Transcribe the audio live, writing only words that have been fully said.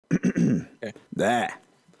Okay. That.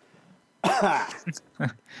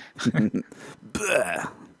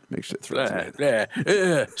 Makes shit throw.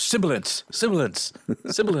 Sibilance.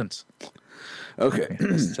 Okay.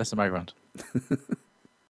 That's the microphone.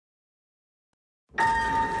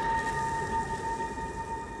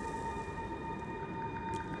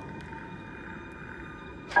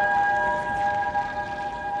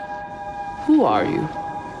 Who are you?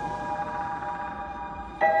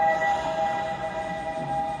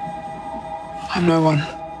 I'm no one.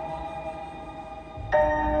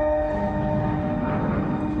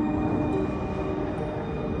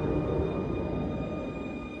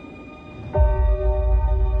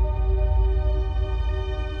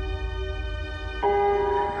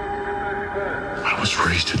 I was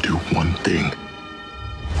raised to do one thing.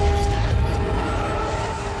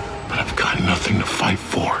 But I've got nothing to fight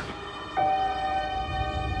for.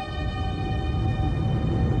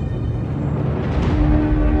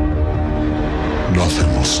 Nothing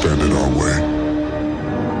will stand in our way.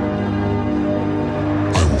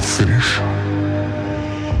 I will finish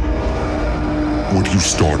what you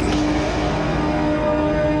started.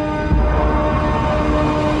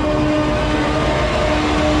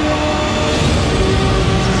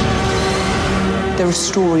 There are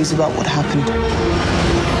stories about what happened.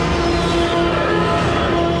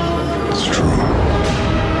 It's true.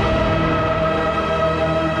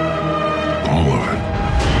 All of it.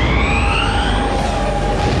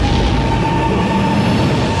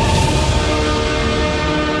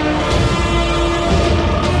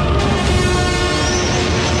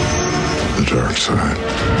 The dark side.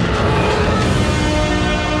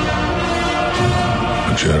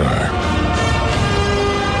 The Jedi.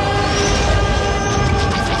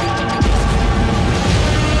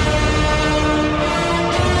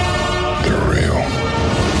 They're real.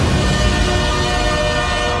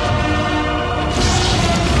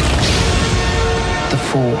 The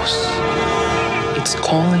Force. It's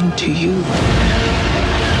calling to you.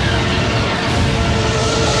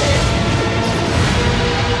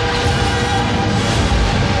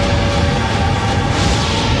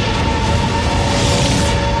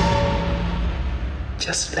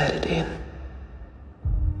 Just let it in.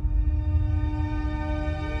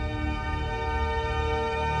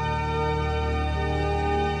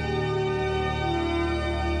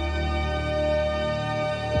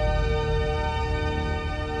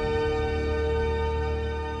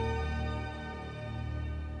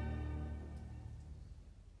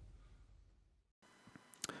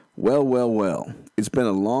 Well. It's been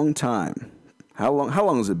a long time. How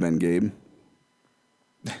long has it been, Gabe?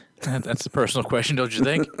 That's a personal question, don't you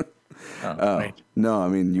think? Wait. No, I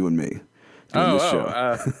mean you and me doing this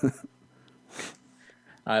show.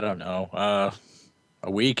 I don't know.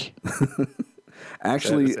 A week?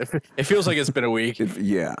 Actually, it feels like it's been a week.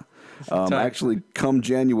 yeah. Actually, come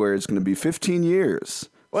January, it's going to be 15 years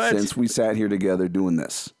since we sat here together doing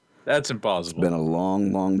this. That's impossible. It's been a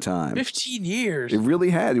long time. 15 years. It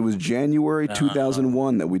really had. It was January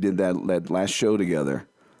 2001 that we did that last show together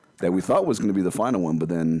that we thought was going to be the final one, but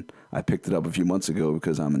then I picked it up a few months ago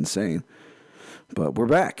because I'm insane. But we're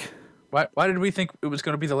back. Why did we think it was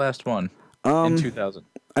going to be the last one in 2000?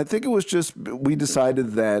 I think it was just we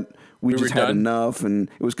decided that we just had enough, and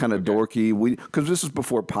it was kind of dorky. Because this was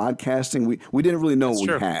before podcasting. We didn't really know what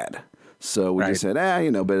we had. So we just said,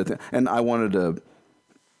 better. And I wanted to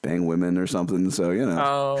bang women or something, so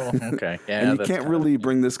Oh, okay. Yeah, and you can't really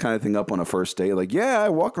bring this kind of thing up on a first date. Like, I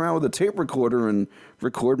walk around with a tape recorder and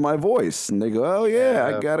record my voice, and they go, "Oh yeah,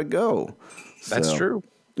 I gotta go." That's true.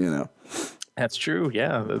 That's true.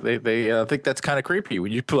 Yeah, they think that's kind of creepy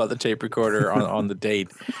when you pull out the tape recorder on the date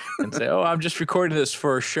and say, "Oh, I'm just recording this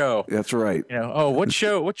for a show." That's right. Oh, what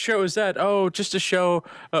show? What show is that? Oh, just a show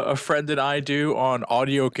a friend and I do on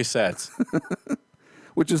audio cassettes.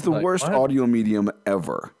 Which is the worst audio medium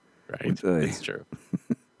ever. Right. It's true.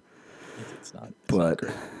 It's not. But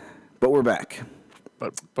we're back.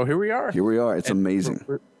 But here we are. Here we are. It's amazing.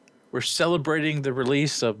 We're celebrating the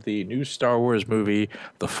release of the new Star Wars movie,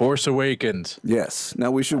 The Force Awakens. Yes.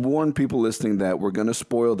 Now, we should warn people listening that we're going to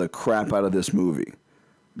spoil the crap out of this movie.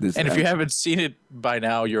 If you haven't seen it by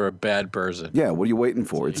now, you're a bad person. Yeah, what are you waiting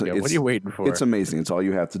for? What are you waiting for? It's amazing. It's all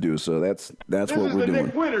you have to do. So that's what we're doing. This is the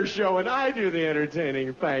Nick Winter Show, and I do the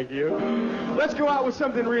entertaining. Thank you. Let's go out with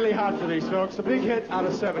something really hot for these folks. A big hit out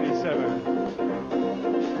of '77.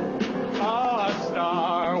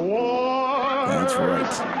 Star Wars. That's right.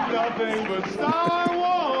 Nothing but Star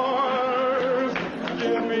Wars.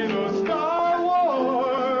 Give me the Star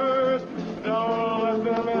Wars. Don't let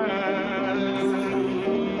them end.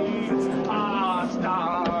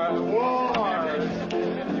 Star Wars.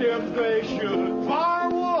 If they should Star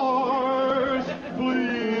Wars.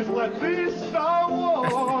 let these Star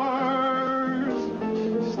Wars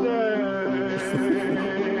stay.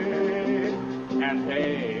 And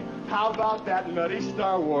hey, how about that nutty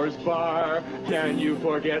Star Wars bar? Can you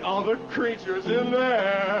forget all the creatures in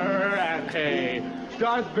there? And hey,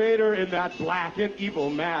 Darth Vader in that black and evil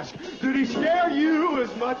mask. Did he scare you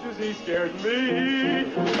as much as he scared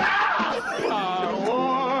me? Star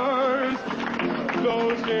Wars!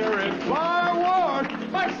 Those here in Star Wars!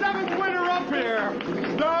 My seventh winner up here!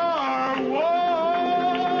 Star Wars!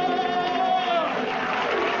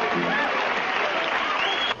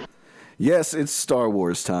 Yes, it's Star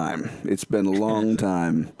Wars time. It's been a long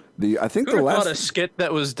time. I think Who the last thought a skit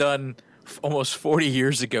that was done almost 40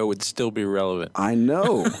 years ago would still be relevant. I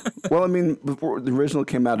know. Well, I mean, before the original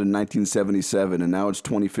came out in 1977, and now it's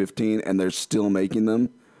 2015, and they're still making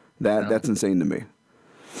them. That's insane to me.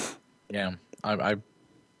 Yeah,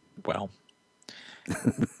 well,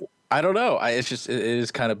 I don't know. It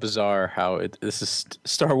is kind of bizarre how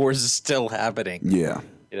Star Wars is still happening. Yeah.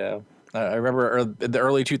 You know, I remember in the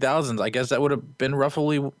early 2000s. I guess that would have been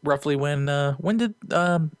roughly when did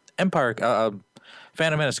Empire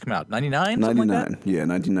Phantom Menace come out? 99? 99. Like that? Yeah,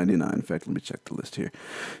 1999. In fact, let me check the list here.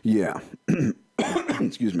 Yeah.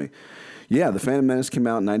 Excuse me. Yeah, the Phantom Menace came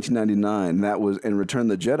out in 1999. And Return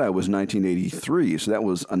of the Jedi was 1983. So that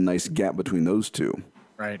was a nice gap between those two.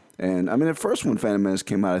 Right. And I mean, at first when Phantom Menace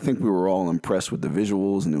came out, I think we were all impressed with the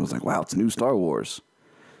visuals, and it was like, wow, it's new Star Wars.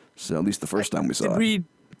 So at least the first time we saw it. Did we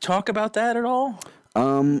talk about that at all?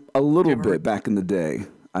 A little bit back in the day.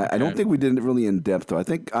 I don't think we did it really in depth, though. I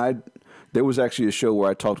think there was actually a show where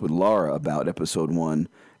I talked with Laura about episode 1,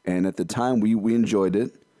 and at the time we enjoyed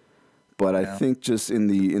it, but I think just in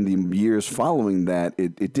the years following that,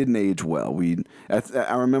 it didn't age well.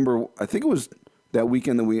 I remember, I think it was that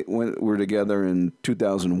weekend that we were together in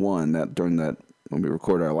 2001, when we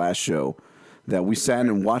recorded our last show, that we sat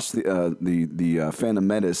and watched the Phantom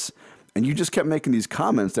Menace. And you just kept making these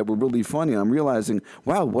comments that were really funny. I'm realizing,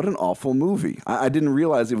 wow, what an awful movie. I didn't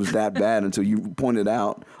realize it was that bad until you pointed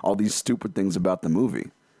out all these stupid things about the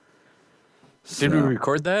movie. Did we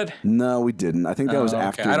record that? No, we didn't. I think that was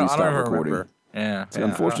after we stopped recording. Remember. Yeah. It's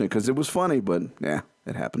unfortunate because it was funny, but yeah,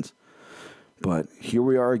 it happens. But here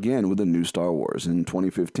we are again with a new Star Wars in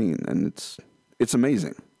 2015, and it's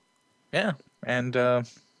amazing. Yeah, and I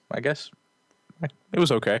guess it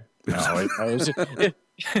was okay. No, it was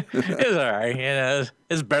all right. You know,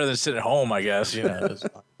 it's better than sitting at home, I guess. You know,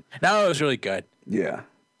 no, it was really good. Yeah,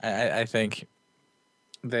 I think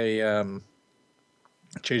they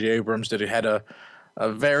J.J. Abrams had a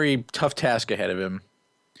very tough task ahead of him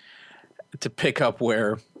to pick up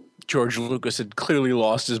where George Lucas had clearly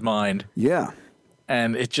lost his mind. Yeah.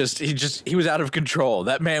 And he was out of control.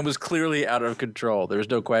 That man was clearly out of control. There's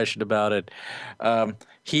no question about it.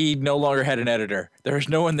 He no longer had an editor. There was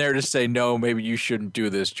no one there to say, no, maybe you shouldn't do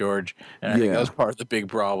this, George. And I think that was part of the big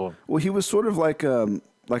problem. Well, he was sort of like a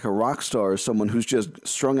rock star, someone who's just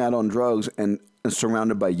strung out on drugs and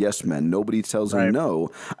surrounded by yes men. Nobody tells him no.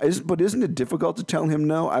 But isn't it difficult to tell him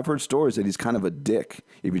no? I've heard stories that he's kind of a dick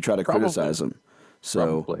if you try to criticize him.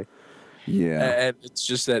 So, probably. Yeah. And it's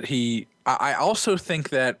just that I also think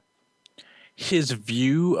that his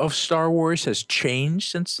view of Star Wars has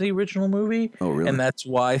changed since the original movie. Oh, really? And that's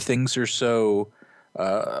why things are so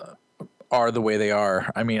are the way they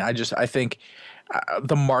are. I mean, I think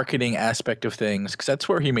the marketing aspect of things, because that's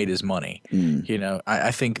where he made his money. You know,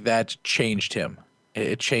 I think that changed him.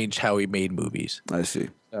 It changed how he made movies. I see.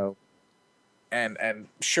 So, and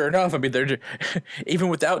sure enough, I mean, they're even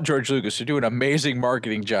without George Lucas, they're doing an amazing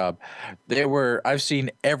marketing job. I've seen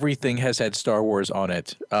everything has had Star Wars on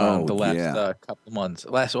it. The last couple months,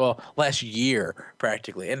 last year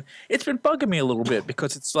practically, and it's been bugging me a little bit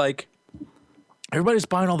because it's like everybody's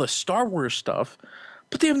buying all the Star Wars stuff,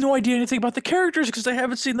 but they have no idea anything about the characters because they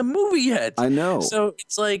haven't seen the movie yet. I know. So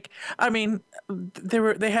it's like, I mean,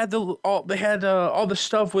 they had all the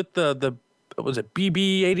stuff with the was it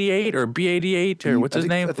BB-88 or B-88 or what's his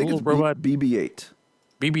name? I think it's robot BB-8.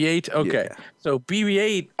 BB-8. Okay, Yeah. So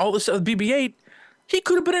BB-8, all the stuff with BB-8. He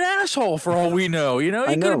could have been an asshole for all we know. You know,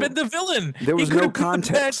 he could have been the villain. There was no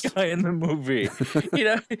context. The bad guy in the movie. You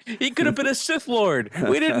know, he could have been a Sith Lord.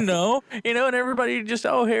 We didn't know. You know, and everybody just,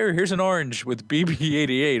 here's an orange with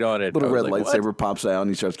BB-88 on it. Little red lightsaber pops out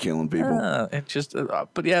and he starts killing people. It just,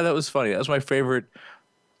 but yeah, that was funny. That was my favorite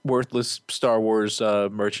worthless Star Wars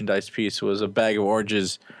merchandise piece. Was a bag of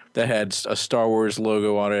oranges that had a Star Wars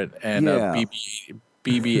logo on it and a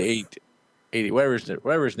BB-8. 80,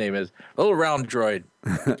 whatever his name is, a little round droid.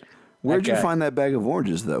 Where'd you find that bag of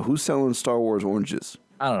oranges, though? Who's selling Star Wars oranges?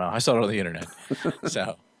 I don't know. I saw it on the internet.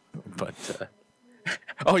 So, but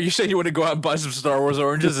Oh, you said you want to go out and buy some Star Wars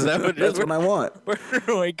oranges? Is that what? That's what I want. Where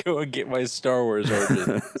do I go and get my Star Wars oranges?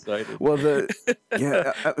 I'm excited. Well,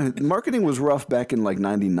 marketing was rough back in like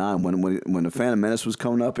 '99 when the Phantom Menace was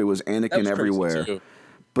coming up. It was Anakin everywhere.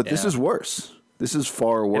 But this is worse. This is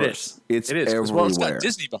far worse. It is everywhere. Well, it's got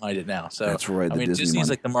Disney behind it now. So that's right. Disney's money.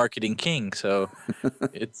 Like the marketing king. So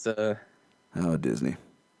it's Disney.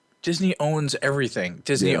 Disney owns everything.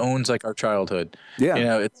 Disney owns like our childhood.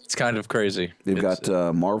 Yeah, it's kind of crazy. They've got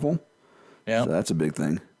Marvel. Yeah, so that's a big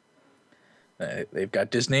thing. They've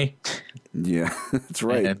got Disney. Yeah, that's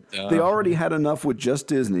right. And, they already had enough with just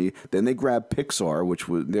Disney. Then they grabbed Pixar, which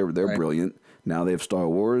was they're right. Brilliant. Now they have Star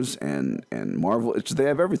Wars and Marvel. They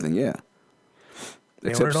have everything. Yeah,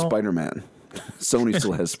 except Spider-Man. Sony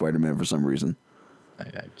still has Spider-Man for some reason.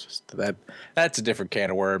 That's a different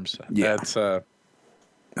can of worms. Yeah. That's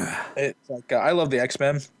it's like I love the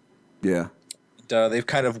X-Men. Yeah. They've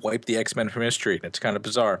kind of wiped the X-Men from history. It's kind of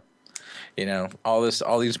bizarre. All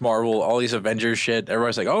these Marvel, all these Avengers shit.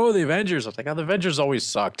 Everybody's like, "Oh, the Avengers." I was like, "Oh, the Avengers always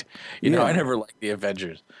sucked." I never liked the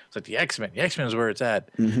Avengers. It's like the X-Men. The X-Men is where it's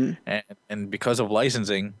at. Mm-hmm. And because of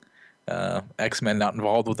licensing, X-Men not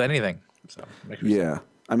involved with anything. So yeah.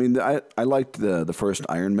 I mean, I liked the first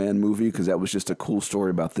Iron Man movie because that was just a cool story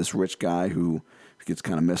about this rich guy who gets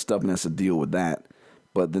kind of messed up and has to deal with that.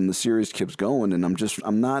 But then the series keeps going, and I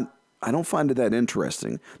don't find it that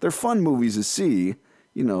interesting. They're fun movies to see,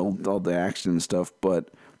 all the action and stuff, but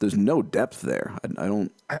there's no depth there.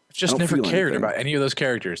 I just never cared about any of those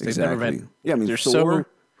characters. They've never been. Yeah, I mean, Thor.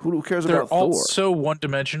 Who cares about Thor? They're all so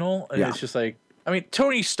one-dimensional, and it's just like,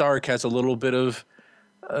 Tony Stark has a little bit of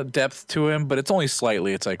depth to him, but it's only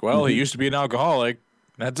slightly. It's like, well, he used to be an alcoholic.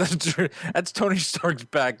 That's Tony Stark's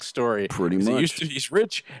backstory. Pretty much. He's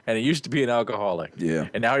rich, and he used to be an alcoholic. Yeah.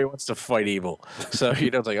 And now he wants to fight evil. So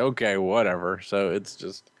it's like, okay, whatever. So it's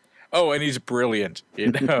just, and he's brilliant.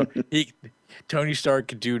 Tony Stark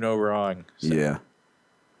could do no wrong. So. Yeah.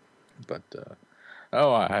 But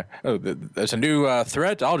there's a new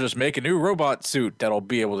threat. I'll just make a new robot suit that'll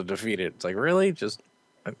be able to defeat it. It's like, really?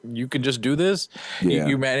 You can just do this? Yeah.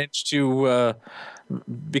 You managed to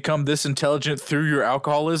become this intelligent through your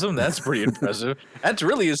alcoholism? That's pretty impressive. That's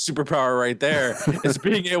really a superpower right there. It's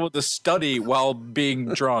being able to study while being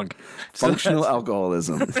drunk. Functional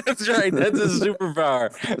alcoholism. That's right. That's a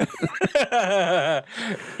superpower.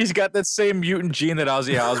 He's got that same mutant gene that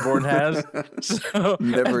Ozzy Osbourne has. So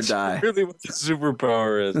never die. Really what the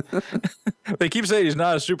superpower is. They keep saying he's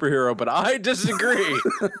not a superhero, but I disagree.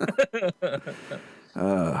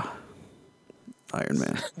 Iron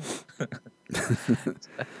Man.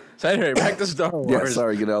 So anyway, back to Star Wars. Yeah,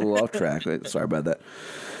 sorry, get a little off track. Sorry about that.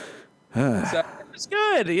 So it's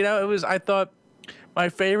good. I thought my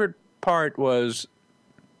favorite part was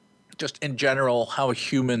just in general how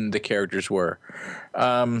human the characters were.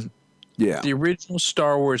 The original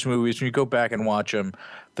Star Wars movies, when you go back and watch them,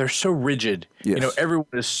 they're so rigid. Yes. Everyone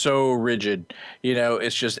is so rigid.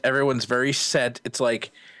 It's just everyone's very set. It's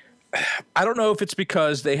like, I don't know if it's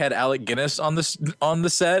because they had Alec Guinness on the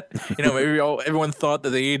set. Maybe everyone thought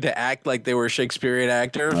that they needed to act like they were a Shakespearean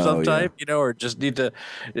actor of some type, or just need to.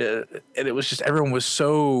 And it was just everyone was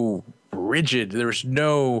so rigid. There was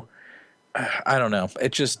no, I don't know.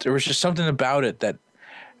 There was just something about it that,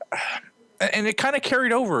 and it kind of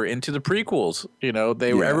carried over into the prequels.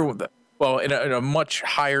 They were everyone. Well, in a much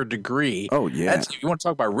higher degree. Oh yeah. You want to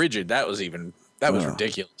talk about rigid? That was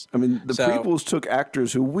ridiculous. I mean, the prequels took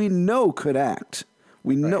actors who we know could act.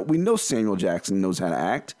 We know Samuel Jackson knows how to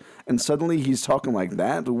act, and suddenly he's talking like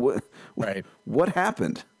that. What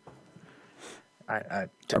happened?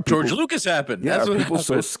 George Lucas happened. Yeah, are people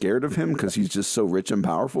so scared of him because he's just so rich and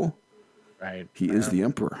powerful? Right. He is the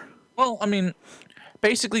emperor. Well, I mean,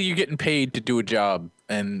 basically, you're getting paid to do a job,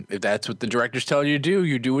 and if that's what the directors tell you to do,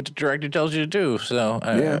 you do what the director tells you to do. So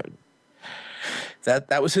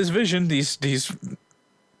That was his vision. These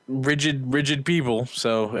rigid people.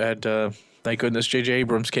 So thank goodness J.J.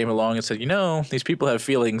 Abrams came along and said, these people have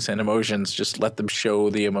feelings and emotions. Just let them show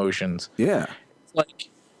the emotions. Yeah. Like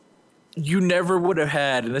you never would have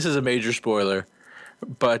had, and this is a major spoiler,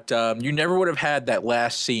 but you never would have had that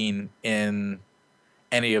last scene in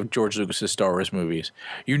any of George Lucas's Star Wars movies.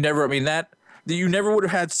 You never would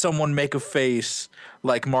have had someone make a face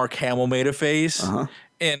like Mark Hamill made a face. Uh-huh.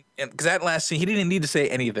 And because that last scene, he didn't need to say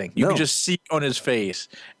anything. You could just see on his face.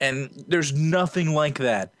 And there's nothing like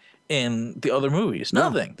that in the other movies. No.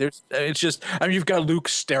 Nothing. It's just, you've got Luke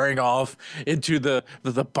staring off into the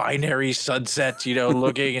binary sunset,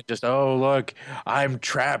 looking and just, oh, look, I'm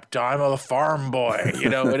trapped. I'm a farm boy,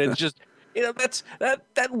 and it's just, that's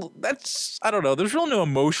I don't know. There's really no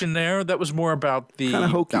emotion there. That was more about the kind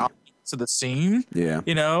of hokey. of the scene. Yeah.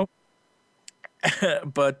 You know?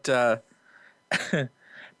 But that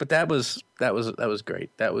was great.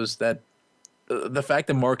 The fact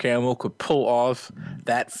that Mark Hamill could pull off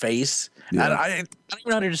that face, I don't even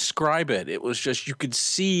know how to describe it. It was just, you could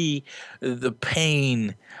see the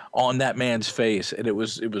pain on that man's face, and it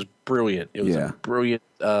was brilliant. It was a brilliant.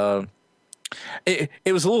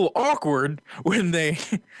 It was a little awkward when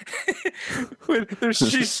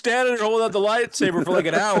she's standing there holding out the lightsaber for like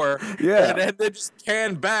an hour, and they just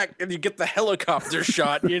pan back and you get the helicopter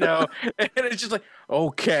shot, you know, and it's just like,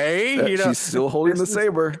 okay, you know, she's still holding the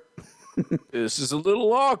saber. This is a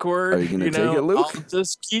little awkward. Are you going to take it, Luke? I'll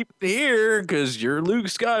just keep it here because you're Luke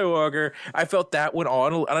Skywalker. I felt that went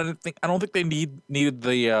on. I don't think they needed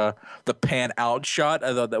the pan out shot.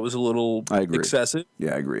 I thought that was a little excessive.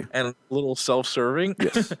 Yeah, I agree. And a little self-serving.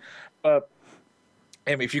 Yes. I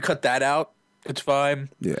mean, if you cut that out, it's fine.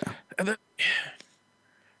 Yeah. And then,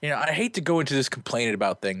 you know, I hate to go into this complaining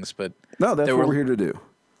about things, but no, that's what we're here to do.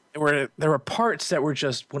 There were parts that were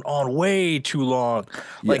just went on way too long,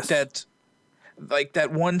 like that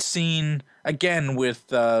one scene again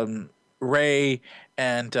with Rey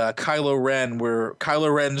and Kylo Ren, where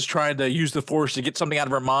Kylo Ren's trying to use the Force to get something out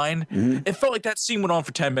of her mind. Mm-hmm. It felt like that scene went on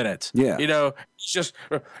for 10 minutes. Yeah, you know, it's just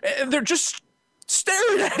and they're just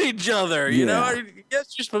staring at each other. You know, I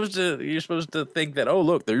guess you're supposed to think that, oh,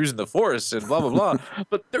 look, they're using the Force and blah blah blah,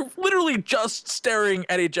 but they're literally just staring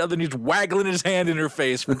at each other, and he's waggling his hand in her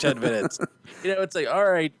face for 10 minutes. You know, it's like, all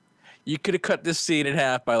right, you could have cut this scene in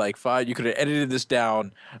half by like 5. You could have edited this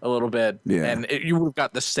down a little bit, and you would have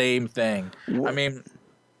got the same thing. I mean,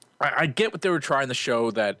 I get what they were trying to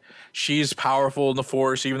show, that she's powerful in the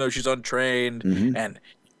Force even though she's untrained, and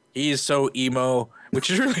he's so emo, which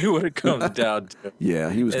is really what it comes down to.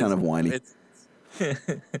 Yeah, he was kind of whiny.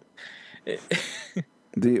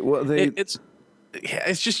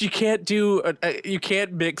 It's just you can't you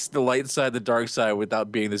can't mix the light side, the dark side without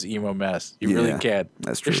being this emo mess. You really can't.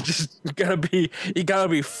 That's true. You gotta be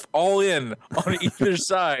all in on either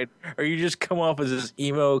side, or you just come off as this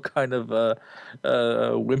emo kind of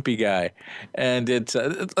wimpy guy. And it's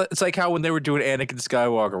like how when they were doing Anakin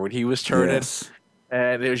Skywalker, when he was turning. Yes.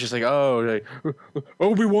 And it was just like, oh,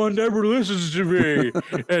 Obi-Wan never listens to me,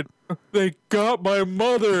 and they got my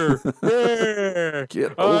mother. Yeah.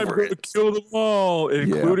 I'm going to kill them all,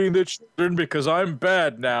 including the children, because I'm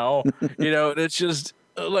bad now. You know, and it's just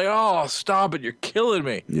like, oh, stop it, you're killing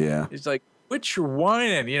me. Yeah. It's like, quit your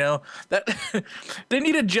whining. You know, that they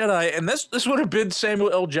need a Jedi, and this would have been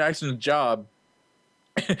Samuel L. Jackson's job.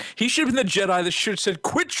 He should have been the Jedi that should have said,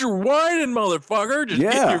 quit your whining, motherfucker. Just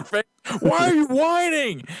hit your face. Why are you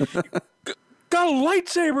whining? Got a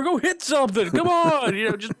lightsaber. Go hit something. Come on. You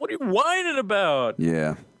know, just what are you whining about?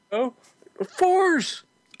 Yeah. Oh, Force.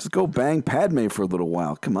 Just go bang Padme for a little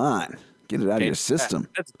while. Come on. Get it out of your system.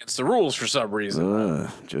 That's against the rules for some reason.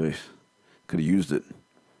 Jeez. Could have used it.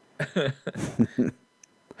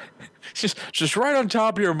 Just right on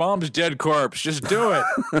top of your mom's dead corpse. Just do it.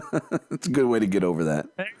 That's a good way to get over that.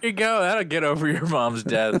 There you go. That'll get over your mom's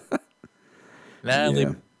death.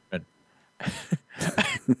 Natalie.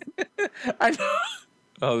 I know.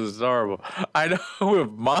 Oh, this is horrible. I know if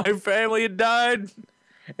my family had died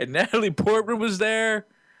and Natalie Portman was there,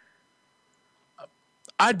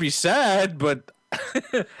 I'd be sad, but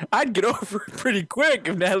I'd get over it pretty quick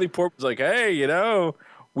if Natalie Portman was like, hey, you know,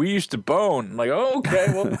 we used to bone. I'm like, oh, okay,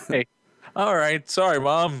 well, hey. All right, sorry,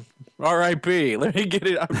 Mom. R.I.P. Let me get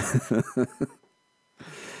it.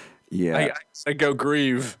 I go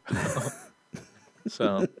grieve.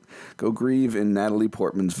 So go grieve in Natalie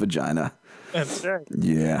Portman's vagina. That's right.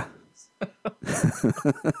 Yeah. and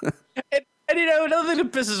you know, another thing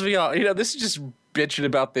that pisses me off, you know, this is just bitching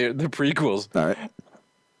about the prequels. All right.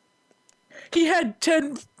 He had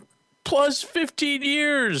 10 plus 15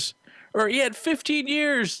 years, or he had 15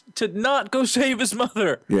 years to not go save his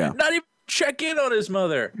mother. Yeah. Not even check in on his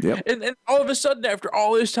mother. Yep. And all of a sudden, after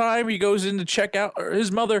all this time, he goes in to check out his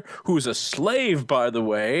mother, who's a slave, by the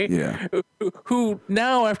way. Yeah. Who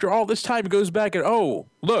now, after all this time, goes back and, oh,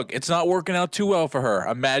 look, it's not working out too well for her.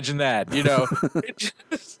 Imagine that, you know.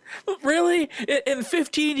 Really? In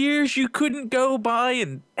 15 years, you couldn't go by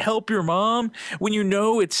and help your mom when you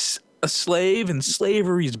know it's a slave and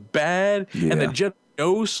slavery's bad, and the Jedi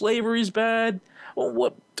know slavery's bad? Well,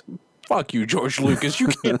 what? Fuck you, George Lucas. You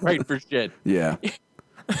can't write for shit. Yeah.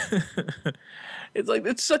 It's like,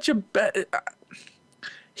 it's such a bad.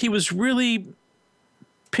 He was really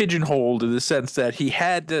pigeonholed in the sense that he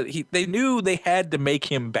had to. They knew they had to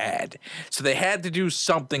make him bad, so they had to do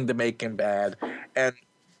something to make him bad. And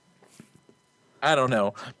I don't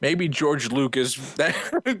know. Maybe George Lucas.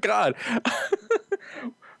 God.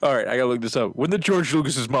 All right, I gotta look this up. When did George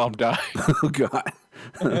Lucas's mom die? Oh God.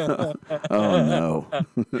 Oh no.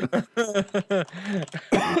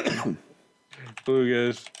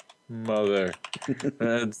 Lucas' mother.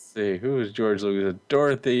 Let's see. Who is George Lucas?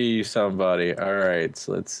 Dorothy somebody. All right,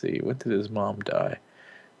 so let's see. When did his mom die?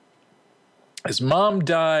 His mom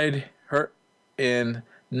died in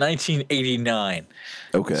 1989.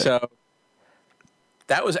 Okay. So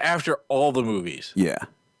that was after all the movies. Yeah.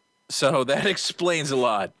 So that explains a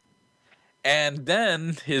lot. And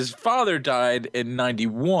then his father died in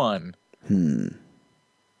 91.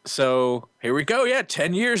 So here we go. Yeah,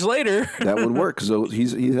 10 years later. That would work. So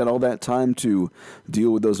he's had all that time to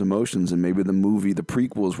deal with those emotions, and maybe the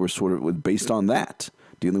prequels were sort of based on that,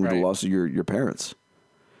 dealing with the loss of your parents.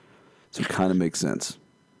 So it kind of makes sense.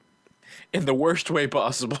 In the worst way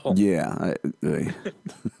possible. Yeah.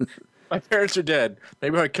 My parents are dead.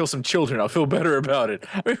 Maybe I'll kill some children. I'll feel better about it.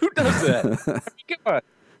 I mean, who does that? I mean, come on.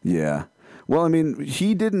 Yeah. Well, I mean,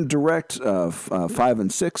 he didn't direct 5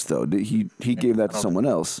 and 6, though. He gave that to someone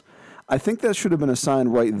else. I think that should have been a sign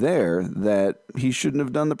right there that he shouldn't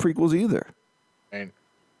have done the prequels either. Right.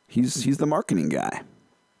 He's the marketing guy.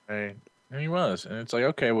 Right. And he was. And it's like,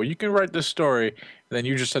 okay, well, you can write this story, and then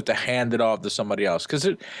you just have to hand it off to somebody else. Because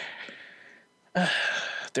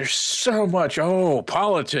there's so much,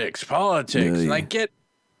 politics. Yeah. And I get,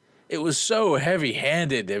 it was so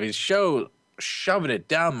heavy-handed. I mean, shoving it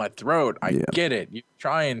down my throat. I get it. You're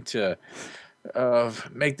trying to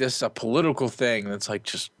make this a political thing. That's like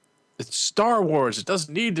it's Star Wars. It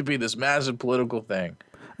doesn't need to be this massive political thing.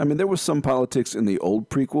 I mean, there was some politics in the old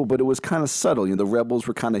prequel, but it was kind of subtle. You know, the rebels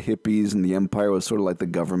were kind of hippies, and the Empire was sort of like the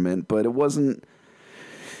government. But it wasn't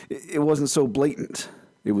so blatant.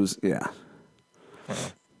 It was, yeah.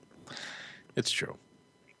 It's true.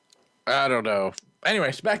 I don't know.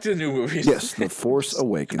 Anyways, back to the new movies. Yes, The Force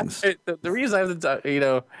Awakens. The reason I have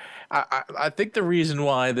to, I think the reason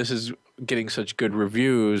why this is getting such good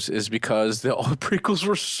reviews is because all the prequels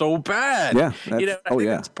were so bad. Yeah. I think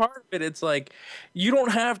that's part of it. It's like you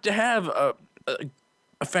don't have to have a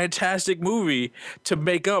fantastic movie to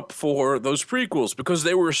make up for those prequels because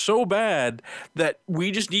they were so bad that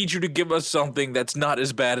we just need you to give us something that's not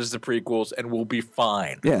as bad as the prequels and we'll be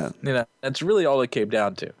fine. Yeah. That's really all it came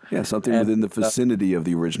down to. Yeah, something within the vicinity of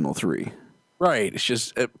the original 3. Right. It's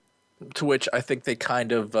just to which I think they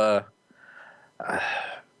kind of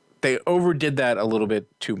they overdid that a little bit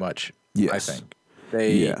too much. Yes. I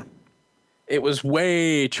think it was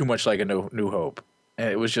way too much like a New Hope. And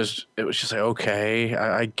it was just like, okay,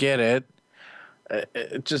 I get it.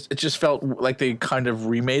 It just felt like they kind of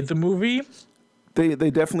remade the movie. They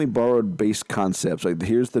definitely borrowed base concepts. Like,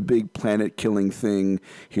 here's the big planet killing thing.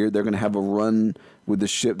 Here they're going to have a run with the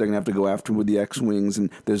ship. They're going to have to go after with the X-Wings, and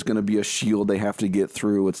there's going to be a shield they have to get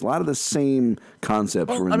through. It's a lot of the same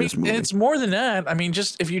concepts were in this movie. It's more than that. I mean,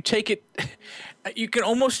 just if you take it, you can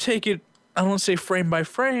almost take it. I don't want to say frame by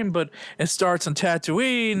frame, but it starts on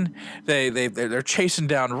Tatooine. They're chasing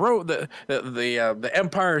down the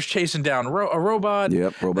Empire is chasing down a robot.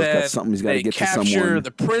 Yep, robot's got something he's got to get to someone. They capture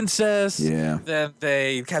the princess. Yeah. Then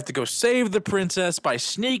they have to go save the princess by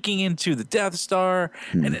sneaking into the Death Star,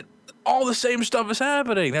 and all the same stuff is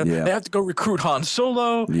happening. They have to go recruit Han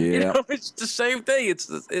Solo. Yeah, it's the same thing. It's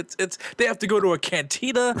they have to go to a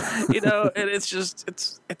cantina. And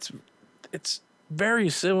it's very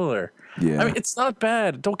similar. Yeah. I mean, it's not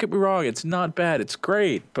bad. Don't get me wrong. It's not bad. It's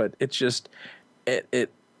great, but it's just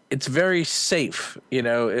it's very safe.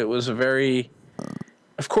 It was a very.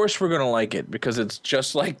 Of course, we're gonna like it because it's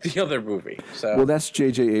just like the other movie. So. Well, that's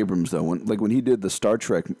J.J. Abrams though. When he did the Star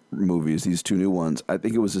Trek movies, these 2 new ones, I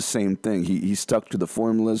think it was the same thing. He stuck to the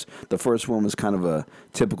formulas. The first one was kind of a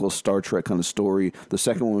typical Star Trek kind of story. The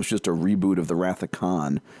second one was just a reboot of the Wrath of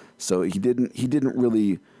Khan. So he didn't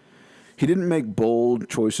make bold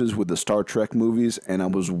choices with the Star Trek movies, and I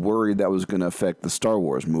was worried that was going to affect the Star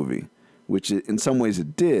Wars movie, which in some ways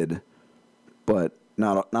it did, but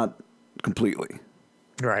not completely.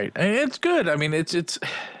 Right. And it's good. I mean, it's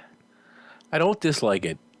I don't dislike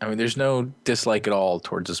it. I mean, there's no dislike at all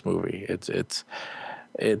towards this movie. I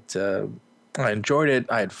enjoyed it.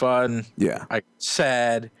 I had fun. Yeah. I was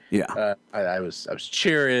sad. Yeah. I was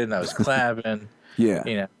cheering. I was clapping.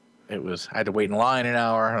 Yeah. It was. I had to wait in line an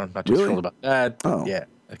hour. I'm not too thrilled about that. Oh. Yeah,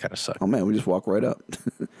 it kind of sucked. Oh man, we just walked right up.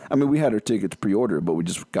 I mean, we had our tickets pre-ordered, but we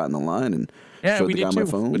just got in the line and showed the guy my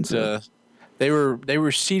phone. But, they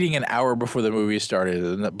were seating an hour before the movie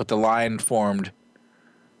started, but the line formed.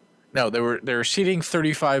 No, they were seating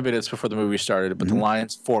 35 minutes before the movie started, but the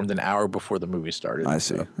lines formed an hour before the movie started. I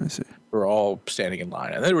see. We're all standing in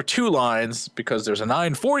line, and there were 2 lines because there's a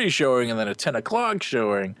 9:40 showing and then a 10 o'clock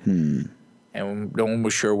showing. and no one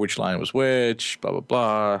was sure which line was which. Blah blah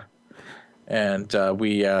blah, and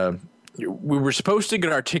we were supposed to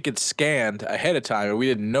get our tickets scanned ahead of time, and we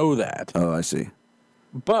didn't know that. Oh, I see.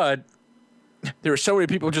 But there were so many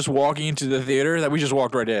people just walking into the theater that we just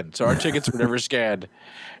walked right in. So our tickets were never scanned.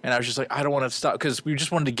 And I was just like, I don't want to stop because we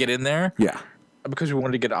just wanted to get in there. Yeah. Because we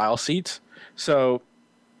wanted to get aisle seats. So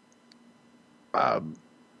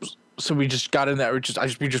so we just got in there. We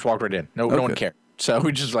just walked right in. No one cared. So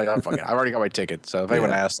we just like, oh, fuck it. I've already got my ticket. So if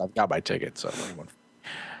anyone asks, I've got my ticket. So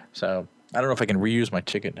I don't know if I can reuse my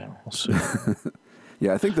ticket now. We'll see.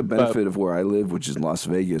 Yeah, I think the benefit of where I live, which is Las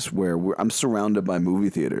Vegas, where I'm surrounded by movie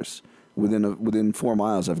theaters. Within 4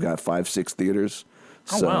 miles, I've got 5-6 theaters.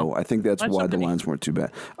 So I think that's why the lines weren't too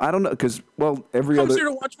bad. I don't know because every other here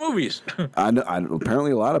to watch movies. I know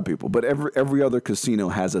apparently a lot of people, but every other casino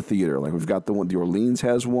has a theater. Like we've got the Orleans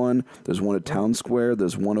has one. There's one at Town Square.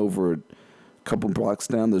 There's one over a couple blocks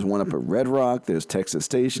down. There's one up at Red Rock. There's Texas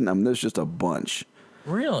Station. I mean, there's just a bunch.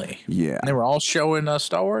 Really? Yeah. And they were all showing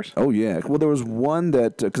Star Wars? Oh yeah. Well, there was one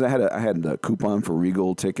that because I had a coupon for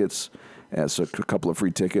Regal tickets. So a couple of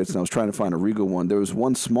free tickets, and I was trying to find a Regal one. There was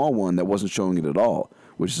one small one that wasn't showing it at all,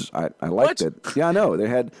 which is I liked it. Yeah, I know they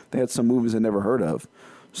had some movies I never heard of,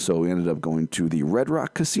 so we ended up going to the Red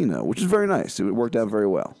Rock Casino, which is very nice. It worked out very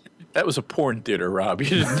well. That was a porn theater, Rob.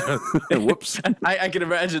 You didn't know. Whoops. I can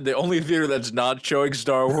imagine the only theater that's not showing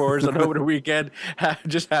Star Wars on opening weekend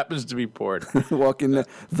just happens to be porn. Walk in,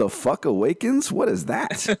 The Fuck Awakens? What is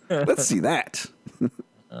that? Let's see that.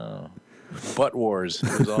 Butt Wars.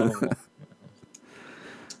 It was all.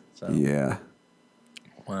 So. Yeah.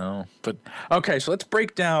 Well, but okay, so let's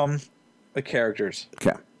break down the characters.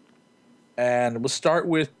 Okay. And we'll start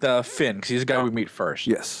with Finn, because he's the guy we meet first.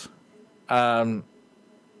 Yes. So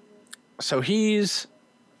he's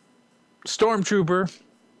Stormtrooper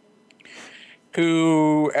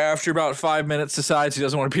who, after about 5 minutes, decides he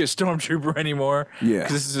doesn't want to be a Stormtrooper anymore. Yeah.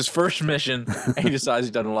 Because this is his first mission, and he decides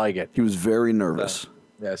he doesn't like it. He was very nervous.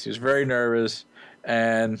 Yes, he was very nervous.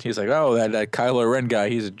 And he's like, oh, that Kylo Ren guy,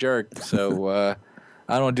 he's a jerk. So I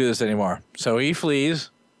don't want to do this anymore. So he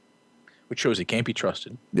flees, which shows he can't be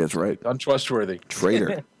trusted. That's right. Untrustworthy.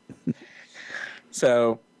 Traitor.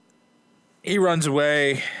 So he runs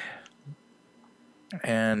away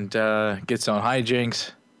and gets on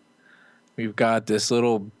hijinks. We've got this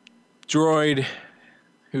little droid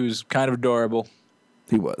who's kind of adorable.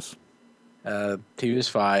 He was. He was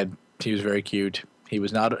fine. He was very cute. He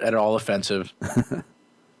was not at all offensive.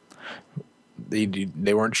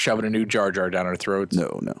 They weren't shoving a new Jar Jar down our throats.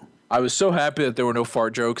 No. I was so happy that there were no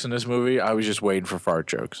fart jokes in this movie. I was just waiting for fart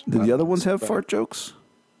jokes. Did the other ones have fart jokes?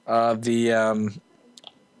 The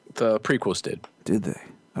prequels did. Did they?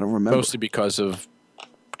 I don't remember. Mostly because of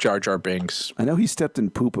Jar Jar Binks. I know he stepped in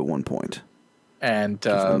poop at one point. And it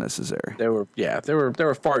was unnecessary. There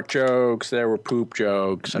were fart jokes. There were poop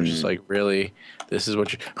jokes. I'm just like, really? This is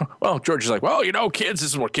what you? Well, George is like, well, kids. This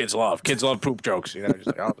is what kids love. Kids love poop jokes. Just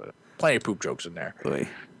like, oh, plenty of poop jokes in there. Really?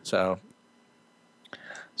 So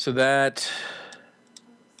that.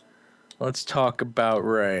 Let's talk about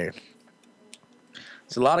Rey.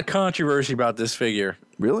 There's a lot of controversy about this figure.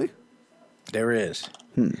 Really? There is.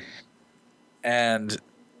 And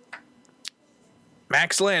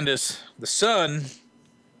Max Landis, the son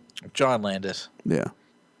of John Landis,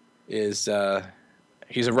 is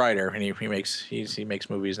he's a writer and he makes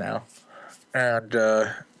movies now,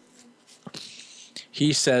 and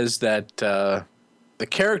he says that the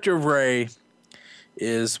character of Rey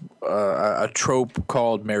is a trope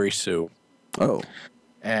called Mary Sue. Oh,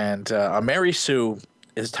 and a Mary Sue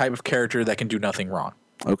is a type of character that can do nothing wrong.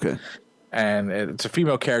 Okay. And it's a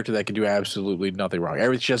female character that can do absolutely nothing wrong.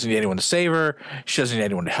 She doesn't need anyone to save her. She doesn't need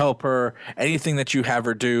anyone to help her. Anything that you have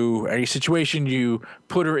her do, any situation you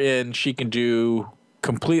put her in, she can do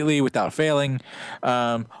completely without failing.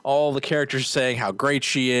 All the characters saying how great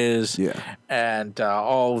she is. Yeah. And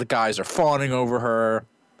all the guys are fawning over her.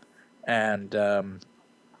 And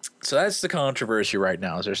so that's the controversy right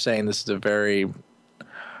now. Is they're saying this is a very...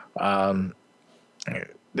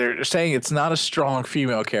 they're saying it's not a strong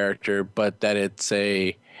female character, but that it's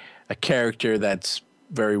a character that's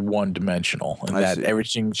very one-dimensional, and that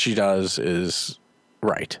everything she does is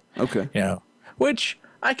right. Okay. Which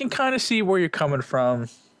I can kind of see where you're coming from.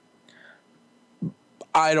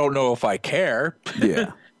 I don't know if I care.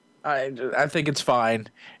 Yeah. I think it's fine.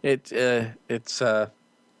 It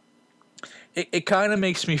kind of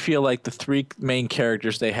makes me feel like the three main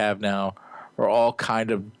characters they have now are all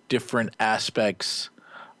kind of different aspects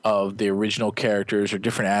of the original characters, or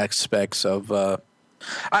different aspects of the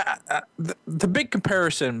big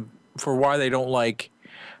comparison for why they don't like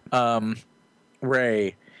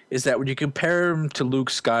Rey is that when you compare him to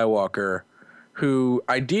Luke Skywalker, who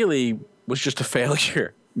ideally was just a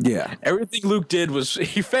failure. Yeah. Everything Luke did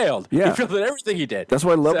he failed. Yeah. He failed at everything he did. That's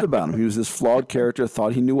what I loved about him. He was this flawed character,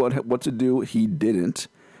 thought he knew what to do. He didn't,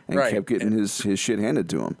 and kept getting his shit handed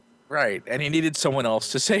to him. Right. And he needed someone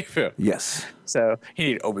else to save him. Yes. So he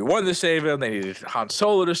needed Obi-Wan to save him. They needed Han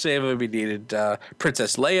Solo to save him. He needed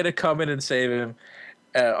Princess Leia to come in and save him.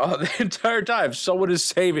 The entire time, someone is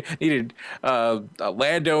saving. Needed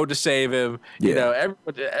Lando to save him. Yeah. You know,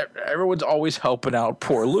 everyone's always helping out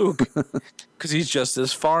poor Luke because he's just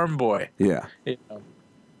this farm boy. Yeah. You know?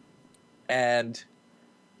 And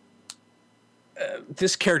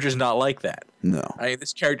this character's not like that. No. I mean,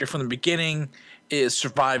 this character from the beginning is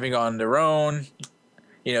surviving on their own.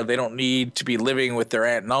 You know, they don't need to be living with their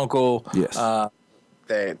aunt and uncle. Yes.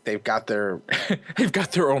 They've got their they've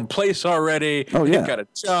got their own place already. Oh yeah. They've got a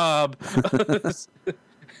job.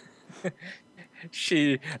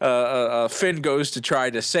 Finn goes to try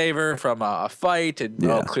to save her from a fight,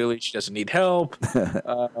 and clearly she doesn't need help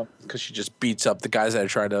because she just beats up the guys that are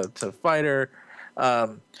trying to fight her.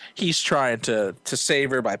 He's trying to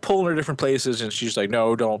save her by pulling her different places, and she's like, "No,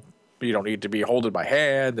 you don't need to be holding my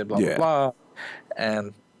hand," and blah blah blah.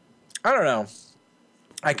 And I don't know.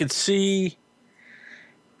 I could see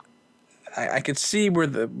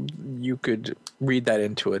where you could read that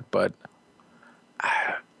into it, but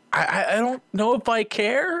I don't know if I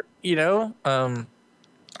care. You know,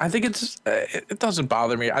 I think it doesn't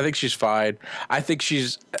bother me. I think she's fine. I think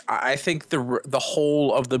the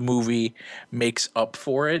whole of the movie makes up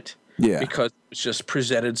for it. Yeah, because it's just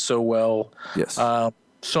presented so well. Yes.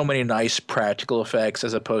 So many nice practical effects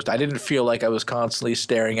as opposed to, I didn't feel like I was constantly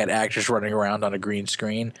staring at actors running around on a green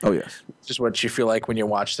screen. Oh, yes. Just what you feel like when you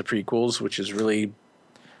watch the prequels, which is really,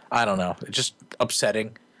 I don't know, it's just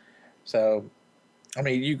upsetting. So, I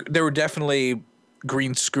mean, there were definitely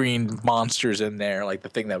green screen monsters in there, like the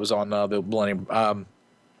thing that was on the Millennium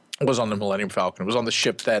Falcon. It was on the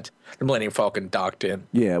ship that the Millennium Falcon docked in.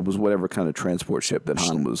 Yeah, it was whatever kind of transport ship that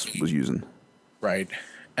Han was using. Right.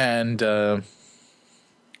 And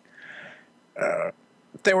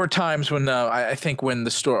there were times when I think when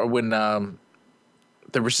the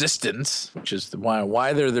Resistance, which is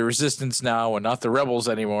why they're the Resistance now and not the Rebels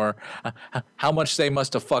anymore, how much they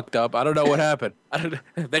must have fucked up. I don't know what happened.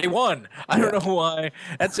 They won. I don't know why.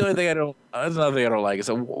 That's the only thing I don't. That's another thing I don't like.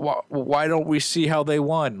 So why don't we see how they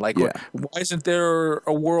won? Like, why isn't there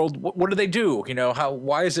a world? What do they do? You know,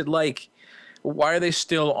 why is it like? Why are they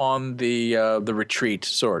still on the retreat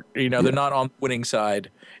sort? You know, they're not on the winning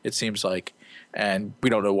side. It seems like. And we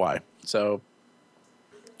don't know why. So,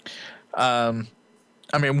 I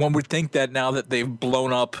mean, one would think that now that they've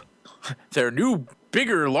blown up their new,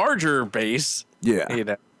 bigger, larger base, you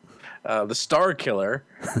know, the Star Killer,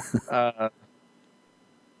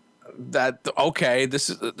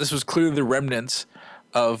 this was clearly the remnants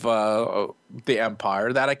of the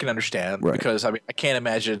Empire. That I can understand because I mean I can't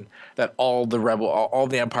imagine that all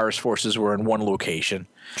the Empire's forces were in one location.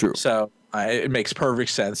 True. So. It makes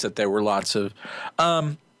perfect sense that there were lots of.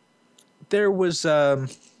 There was one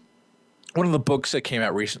of the books that came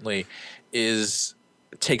out recently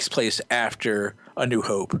takes place after A New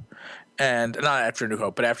Hope, and not after A New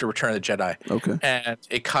Hope, but after Return of the Jedi. Okay, and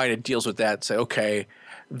it kind of deals with that. Say, okay,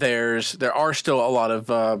 there are still a lot of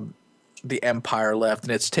the Empire left,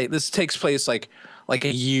 and this takes place like a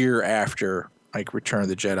year after like Return of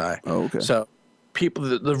the Jedi. Oh, okay, so.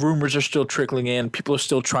 The rumors are still trickling in. People are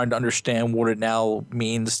still trying to understand what it now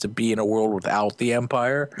means to be in a world without the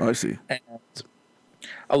Empire. Oh, I see. And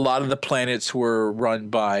a lot of the planets were run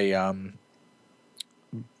by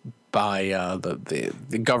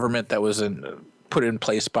the government that was put in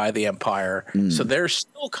place by the Empire. So they're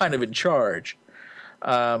still kind of in charge.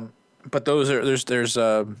 But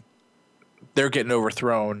they're getting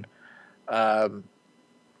overthrown.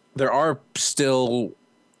 There are still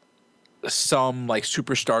some like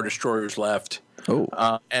superstar destroyers left,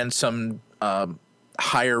 and some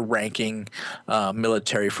higher ranking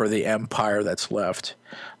military for the Empire that's left.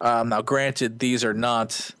 Now, granted, these are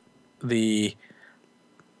not the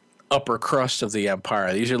upper crust of the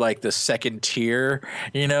Empire. These are like the second tier,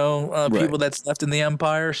 people that's left in the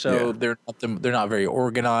Empire. So they're not very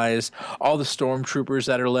organized. All the stormtroopers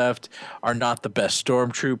that are left are not the best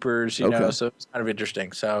stormtroopers, you know. So it's kind of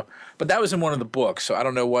interesting. So, but that was in one of the books. So I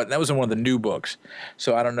don't know that was in one of the new books.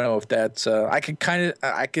 So I don't know if that's. I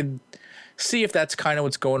could see if that's kind of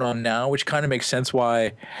what's going on now, which kind of makes sense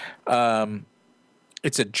why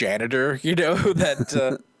it's a janitor,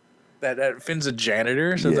 that. That Finn's a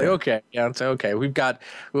janitor, so it's like okay, it's okay.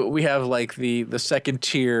 We have like the second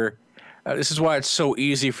tier This is why it's so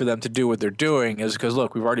easy for them to do what they're doing, is because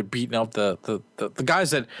look, we've already beaten up the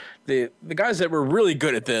guys that the guys that were really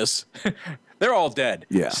good at this. They're all dead.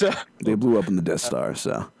 Yeah, so they blew up in the Death Star.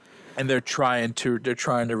 So, and they're trying to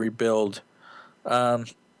rebuild. So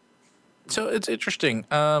it's interesting.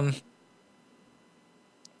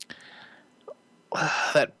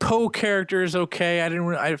 That Poe character is okay.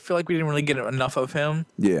 I feel like we didn't really get enough of him.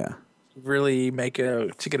 Yeah, really to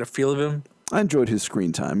get a feel of him. I enjoyed his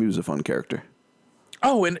screen time. He was a fun character.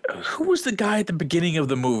 Oh, and who was the guy at the beginning of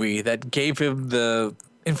the movie that gave him the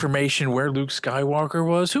information where Luke Skywalker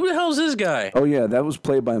was? Who the hell's this guy? Oh, yeah, that was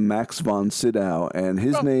played by Max von Sydow, and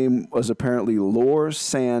his name was apparently Lor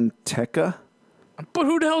San Tekka. But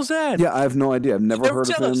who the hell's that? Yeah, I have no idea. I've never heard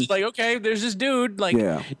of him. Like, okay, there's this dude. Like,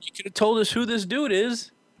 you could have told us who this dude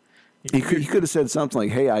is. He could have said something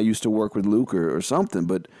like, hey, I used to work with Luke or something,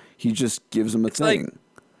 but he just gives him a thing.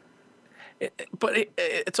 Like,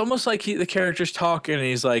 it's almost like the character's talking and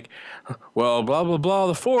he's like, well, blah, blah, blah,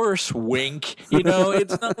 the Force, wink.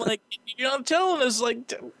 It's not like, I'm telling us,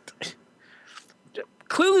 like,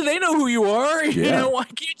 clearly they know who you are. Yeah. Why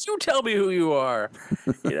can't you tell me who you are?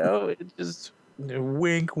 It's just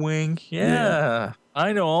wink, wink. Yeah,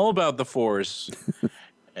 I know all about the Force.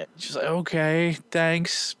 She's like, okay,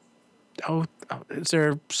 thanks. Oh, is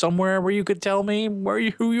there somewhere where you could tell me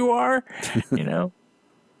who you are?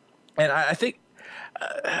 And I think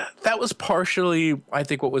that was partially, I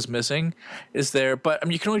think, what was missing is there. But I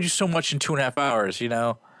mean, you can only do so much in 2.5 hours,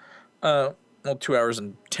 2 hours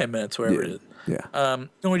and 10 minutes, whatever it is. Yeah. You can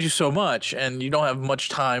only do so much, and you don't have much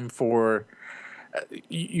time for.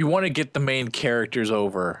 You want to get the main characters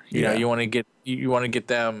over. You want to get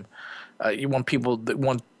them. You want people that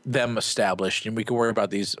want them established, and we can worry about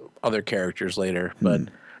these other characters later. But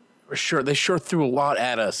they sure threw a lot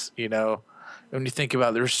at us, When you think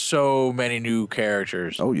about it, there's so many new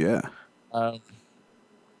characters. Oh, yeah.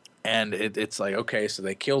 And it's like, okay, so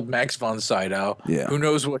they killed Max von Sydow. Yeah. Who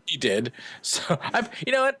knows what he did? So,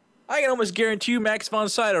 you know what? I can almost guarantee you Max von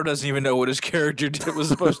Sydow doesn't even know what his character was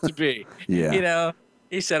supposed to be. Yeah.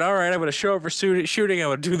 He said, all right, I'm going to show up for shooting. I'm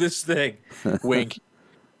going to do this thing. Wink.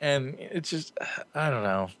 And it's just, I don't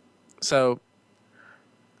know. So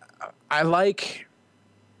I like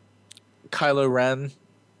Kylo Ren.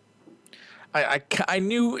 I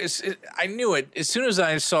knew it as soon as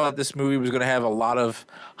I saw that this movie was going to have a lot of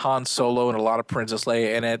Han Solo and a lot of Princess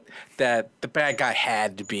Leia in it, that the bad guy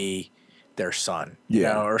had to be their son,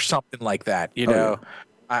 or something like that.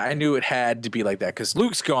 I knew it had to be like that because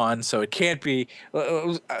Luke's gone, so it can't be.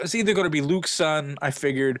 It was either going to be Luke's son, I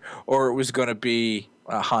figured, or it was going to be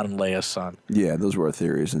Han and Leia's son. Yeah, those were our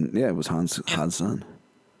theories, and it was Han's son.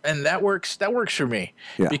 And that works. That works for me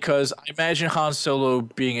because I imagine Han Solo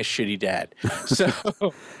being a shitty dad. So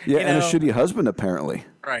and a shitty husband apparently.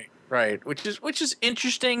 Right. Which is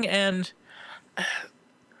interesting. And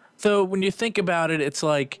though when you think about it, it's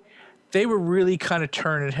like they were really kind of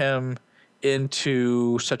turning him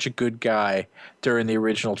into such a good guy during the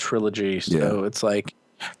original trilogy. So it's like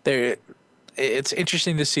it's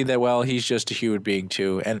interesting to see that. Well, he's just a human being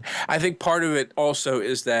too, and I think part of it also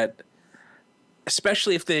is that.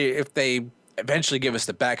 Especially if they eventually give us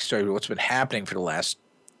the backstory of what's been happening for the last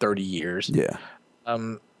 30 years. Yeah.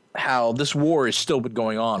 How this war has still been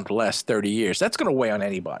going on for the last 30 years. That's going to weigh on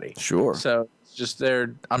anybody. Sure. So it's just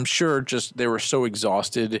I'm sure they were so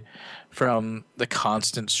exhausted from the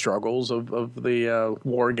constant struggles of the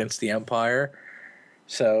war against the Empire.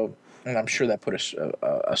 So, and I'm sure that put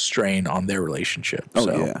a strain on their relationship. Oh,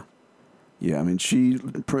 yeah. Yeah, I mean,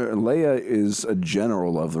 Leia is a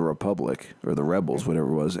general of the Republic, or the Rebels, whatever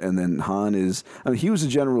it was, and then Han he was a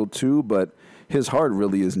general too, but his heart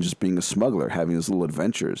really isn't just being a smuggler, having his little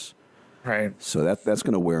adventures. Right. So that's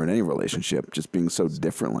going to wear in any relationship, just being so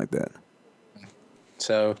different like that.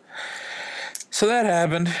 So that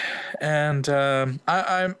happened, and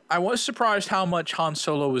I was surprised how much Han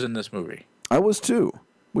Solo was in this movie. I was too,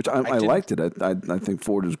 which I liked it. I think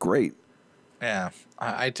Ford was great. Yeah,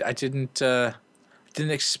 I didn't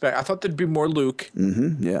expect. I thought there'd be more Luke.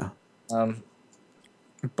 Mm-hmm. Yeah.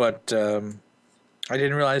 But I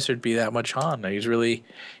didn't realize there'd be that much Han. He's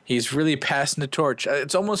really passing the torch.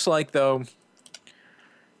 It's almost like though.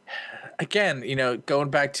 Again,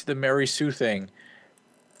 going back to the Mary Sue thing,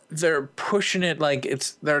 they're pushing it like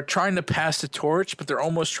they're trying to pass the torch, but they're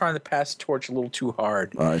almost trying to pass the torch a little too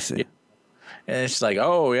hard. Oh, I see. And it's like,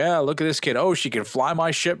 oh, yeah, look at this kid. Oh, she can fly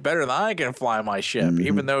my ship better than I can fly my ship,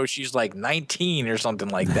 even though she's like 19 or something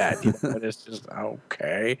like that. It's just,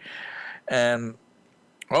 okay. And,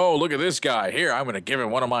 oh, look at this guy. Here, I'm going to give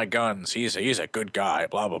him one of my guns. He's a good guy,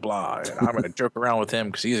 blah, blah, blah. And I'm going to joke around with him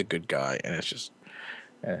because he's a good guy. And it's just,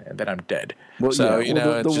 and then I'm dead. Well, so yeah. you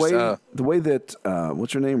know, the way that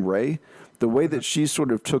what's her name, Rey, the way that she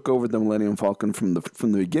sort of took over the Millennium Falcon from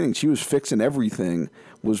the beginning, she was fixing everything.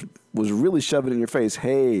 Was really shoving in your face.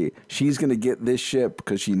 Hey, she's gonna get this ship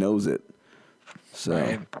because she knows it. So.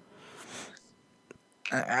 Right.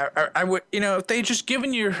 I would, if they just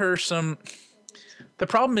given her some. The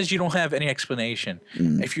problem is you don't have any explanation.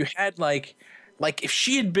 If you had like if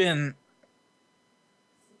she had been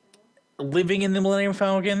living in the Millennium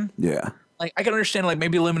Falcon, yeah, like I can understand like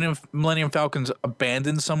maybe Millennium Falcon's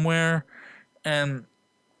abandoned somewhere, and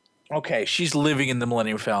okay, she's living in the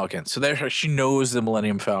Millennium Falcon, so there she knows the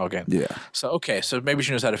Millennium Falcon. Yeah. So okay, so maybe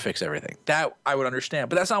she knows how to fix everything. That I would understand,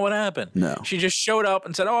 but that's not what happened. No, she just showed up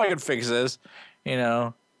and said, "Oh, I can fix this,"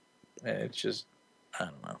 It's just I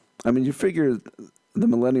don't know. I mean, you figure the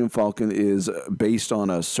Millennium Falcon is based on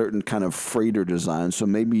a certain kind of freighter design, so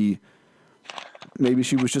maybe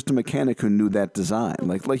she was just a mechanic who knew that design,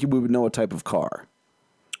 like we would know a type of car.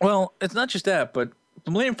 Well, it's not just that, but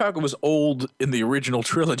the Millennium Falcon was old in the original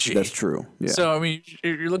trilogy. That's true. Yeah. So I mean,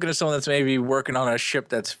 you're looking at someone that's maybe working on a ship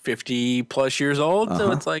that's 50 plus years old.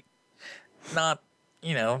 So it's like not,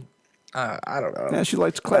 I don't know. Yeah, she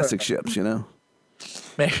likes classic ships,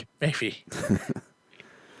 Maybe.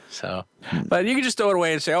 So, but you can just throw it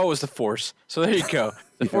away and say, "Oh, it was the Force." So there you go.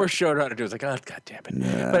 The Force showed her how to do it. It's like, oh, God damn it.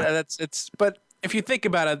 Yeah. But But if you think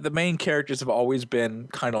about it, the main characters have always been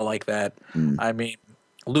kind of like that. I mean,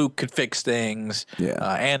 Luke could fix things. Yeah.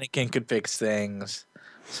 Anakin could fix things.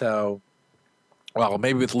 So, well,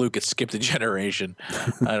 maybe with Luke it skipped a generation.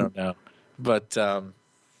 I don't know, but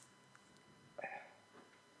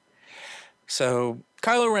so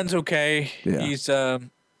Kylo Ren's okay. Yeah. He's I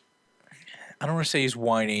don't want to say he's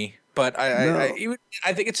whiny, but I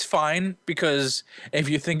think it's fine because if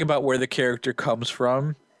you think about where the character comes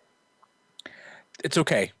from, it's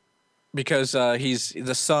okay because he's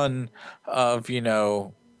the son of he's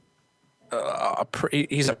a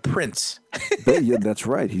prince. Yeah, that's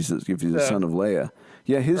right. He's the son of Leia.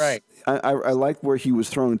 Yeah, right. I like where he was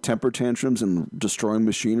throwing temper tantrums and destroying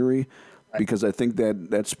machinery. Because I think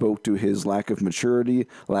that spoke to his lack of maturity,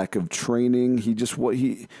 lack of training. He just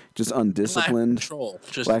undisciplined.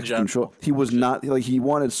 Lack of control. He was not like he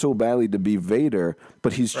wanted so badly to be Vader,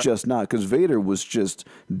 but he's just not. Because Vader was just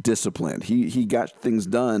disciplined. He got things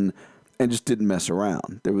done and just didn't mess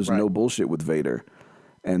around. There was no bullshit with Vader.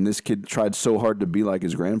 And this kid tried so hard to be like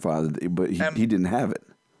his grandfather, but he didn't have it.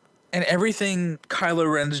 And everything Kylo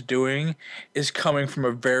Ren's doing is coming from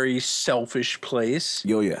a very selfish place.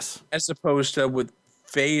 Oh, yes. As opposed to with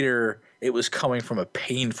Vader, it was coming from a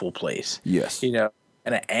painful place. Yes. And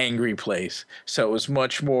an angry place. So it was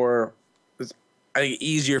much more, I think,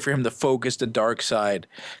 easier for him to focus the dark side.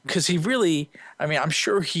 Because he really, I'm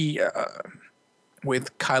sure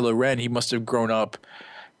with Kylo Ren, he must have grown up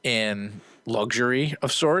in luxury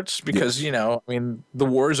of sorts. Because, the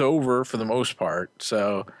war's over for the most part.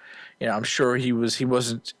 So... I'm sure he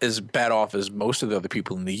wasn't as bad off as most of the other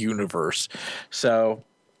people in the universe. So,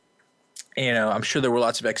 I'm sure there were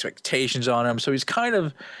lots of expectations on him. So he's kind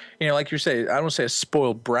of, like you say, I don't want to say a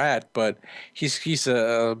spoiled brat, but he's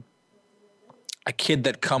a kid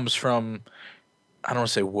that comes from, I don't want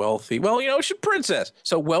to say wealthy. Well, she's a princess.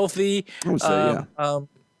 So wealthy, I would say,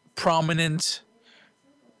 prominent.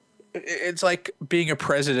 It's like being a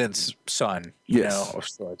president's son, of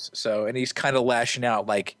sorts. So, and he's kind of lashing out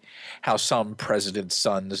like how some president's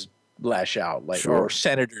sons lash out, like or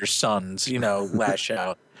senators' sons, lash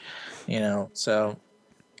out, So,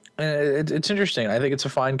 it's interesting. I think it's a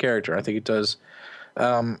fine character. I think it does.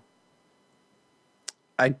 I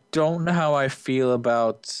don't know how I feel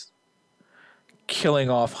about killing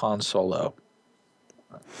off Han Solo.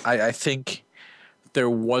 I think there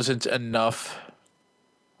wasn't enough.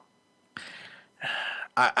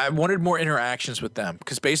 I wanted more interactions with them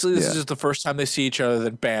because basically this is just the first time they see each other.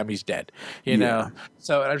 Then bam, he's dead. You know.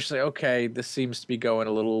 So I'm just like, okay, this seems to be going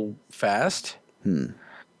a little fast.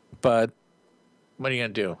 But what are you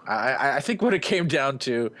gonna do? I think what it came down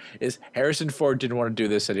to is Harrison Ford didn't want to do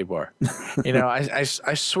this anymore. I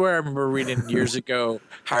swear I remember reading years ago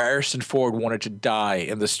how Harrison Ford wanted to die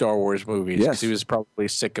in the Star Wars movies because he was probably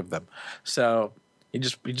sick of them. So he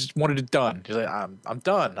just wanted it done. He's like, I'm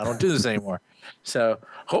done. I don't do this anymore. So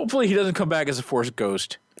hopefully he doesn't come back as a Force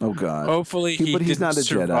ghost. Oh God! Hopefully but he's not a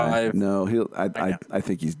survive. Jedi. No, I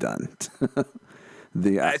think he's done.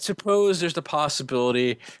 I suppose there's the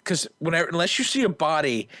possibility because unless you see a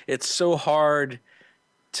body, it's so hard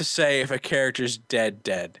to say if a character's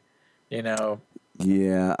dead.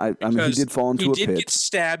 Yeah, I mean, he did fall into a pit. He did get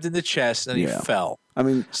stabbed in the chest and he fell. I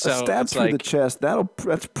mean, so a stab through the chest,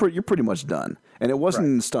 you're pretty much done. And it wasn't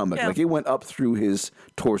in the stomach. Like, it went up through his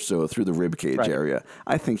torso, through the rib cage area.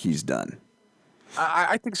 I think he's done.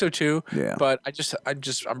 I think so too. Yeah. But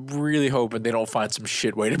I'm really hoping they don't find some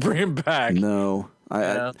shit way to bring him back. No.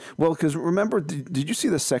 Well, because remember, did you see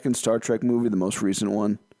the second Star Trek movie, the most recent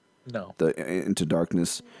one? No. The Into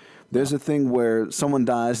Darkness. There's a thing where someone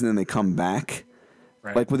dies and then they come back,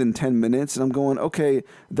 like within 10 minutes. And I'm going, okay,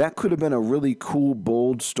 that could have been a really cool,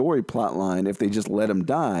 bold story plot line if they just let him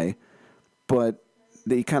die. But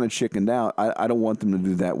they kind of chickened out. I don't want them to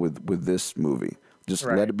do that with this movie. Just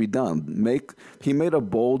let it be done. He made a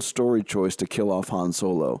bold story choice to kill off Han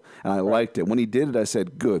Solo, and I liked it. When he did it, I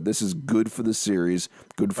said, "Good. This is good for the series.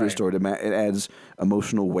 Good for the story. It adds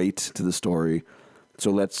emotional weight to the story.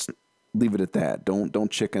 So let's leave it at that.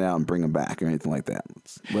 Don't chicken out and bring him back or anything like that.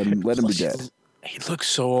 Let him be dead." He looks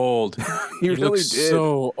so old. He really looks did.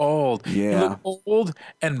 so old. Yeah. He looked old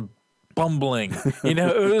and bumbling.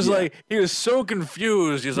 It was like he was so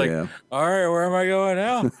confused. He's like, all right, where am I going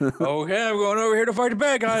now? Okay, I'm going over here to fight the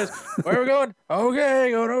bad guys. Where are we going?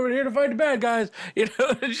 Okay, going over here to fight the bad guys. It's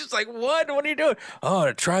just like, what are you doing? Oh,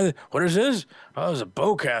 to try the, what is this? Oh, it's a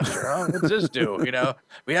bowcaster. Oh, what's this do?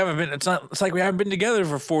 We haven't been, it's like we haven't been together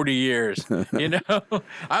for 40 years.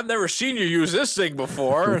 I've never seen you use this thing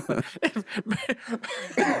before.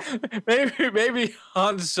 maybe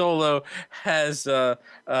Han Solo has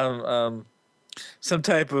some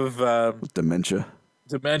type of dementia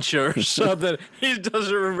or something. He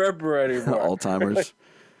doesn't remember anymore. Alzheimer's.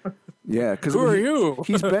 Yeah, because who are you?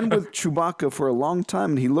 He's been with Chewbacca for a long time,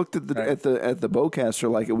 and he looked at the bowcaster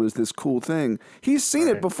like it was this cool thing. He's seen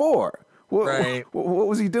it before. What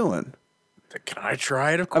was he doing? Can I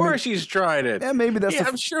try it? Of course, he's tried it. Yeah, maybe that's.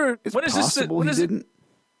 I'm sure. It's possible he didn't.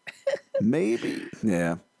 Maybe.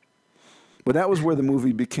 Yeah. But that was where the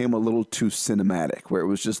movie became a little too cinematic, where it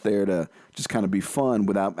was just there to just kind of be fun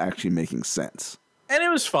without actually making sense. And it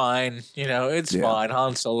was fine. It's fine.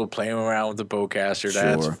 Han Solo playing around with the bowcaster,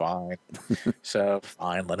 that's fine. So,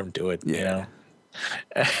 fine, let him do it, And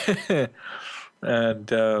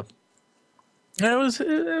it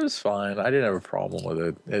was fine. I didn't have a problem with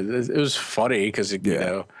it. It was funny because,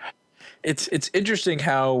 it's interesting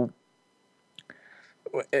how,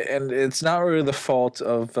 and it's not really the fault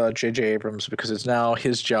of J.J. Abrams because it's now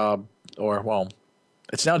his job,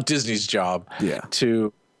 it's now Disney's job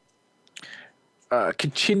to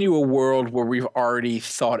continue a world where we've already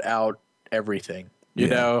thought out everything. We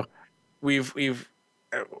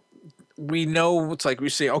know it's like we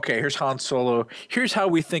say, okay, here's Han Solo. Here's how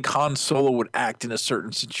we think Han Solo would act in a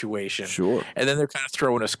certain situation. Sure. And then they're kind of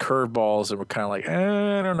throwing us curveballs, and we're kind of like,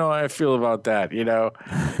 I don't know how I feel about that.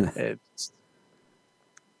 It's.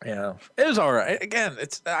 It was all right. Again,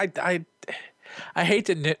 it's I hate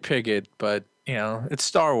to nitpick it, but it's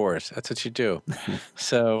Star Wars. That's what you do.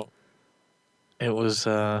 So it was.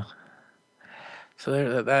 So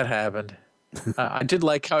that happened. I did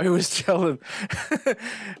like how he was telling.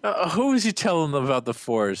 Who was he telling them about the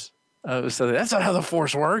Force? So that's not how the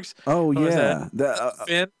Force works. Oh yeah,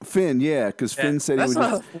 Finn. Yeah, because Finn said he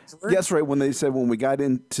would. That's right. When they said when we got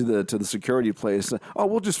into the security place,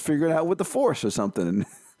 we'll just figure it out with the Force or something.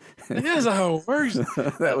 That's how it works.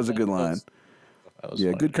 That was a good line. That was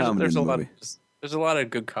funny. Good comedy in the movie. There's a lot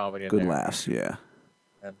of good comedy in there. Good laughs, yeah.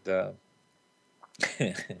 And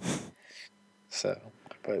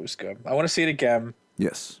but it was good. I want to see it again.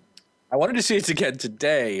 Yes. I wanted to see it again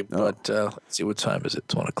today, but let's see, what time is it?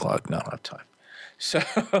 It's 1:00. No, I don't have time. So,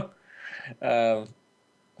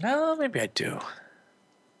 no, maybe I do.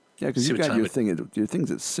 Yeah, because you got your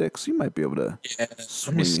thing's at 6. You might be able to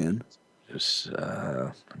swing in. Just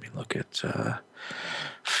let me look at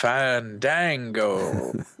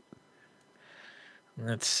Fandango.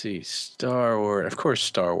 Let's see, Star Wars. Of course,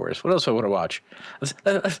 Star Wars. What else do I want to watch?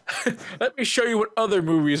 Let me show you what other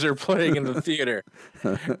movies are playing in the theater.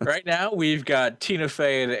 Right now, we've got Tina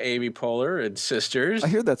Fey and Amy Poehler and Sisters. I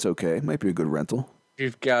hear that's okay. Might be a good rental.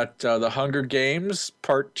 We've got The Hunger Games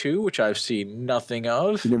Part 2, which I've seen nothing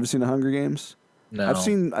of. You never seen The Hunger Games? No.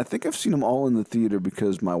 I think I've seen them all in the theater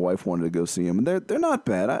because my wife wanted to go see them, and they're not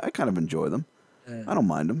bad. I kind of enjoy them. I don't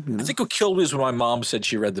mind them. I think what killed me is when my mom said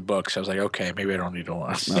she read the books. I was like, okay, maybe I don't need to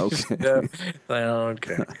watch. Okay.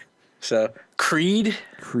 Okay. So Creed.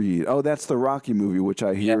 Oh, that's the Rocky movie, which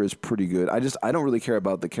I hear is pretty good. I don't really care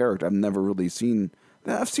about the character. I've never really seen.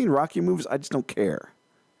 I've seen Rocky movies. I just don't care.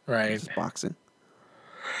 Right. It's boxing.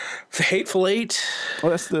 The Hateful Eight. Oh,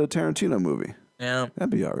 that's the Tarantino movie. Yeah. That'd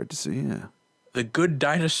be all right to see. Yeah. The Good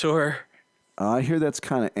Dinosaur. I hear that's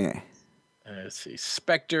kind of Let's see.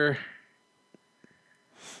 Spectre.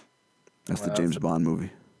 That's the James Bond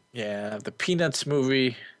movie. Yeah, the Peanuts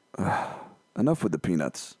movie. Enough with the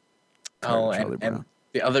Peanuts. And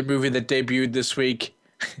the other movie that debuted this week,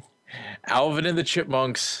 Alvin and the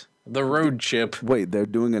Chipmunks, The Road Chip. Wait, they're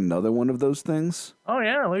doing another one of those things? Oh,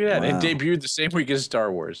 yeah, look at that. Wow. It debuted the same week as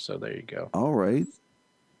Star Wars, so there you go. All right.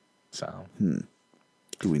 So,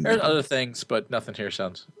 there's other things, but nothing here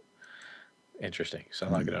sounds interesting, so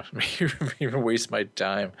I'm not going to even waste my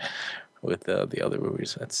time with the other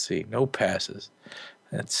movies. Let's see. No passes.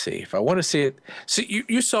 Let's see. If I want to see it. See,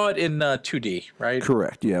 you saw it in 2D, right?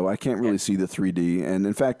 Correct. Yeah, well, I can't really see the 3D. And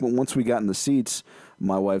in fact, once we got in the seats,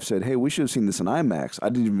 my wife said, "Hey, we should have seen this in IMAX." I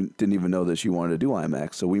didn't even know that she wanted to do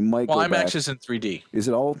IMAX, so we might go IMAX back. is in 3D. Is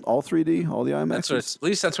it all 3D? All the IMAX? At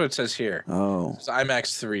least that's what it says here. Oh. It's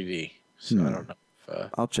IMAX 3D. So I don't know.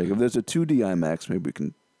 I'll check. If there's a 2D IMAX, maybe we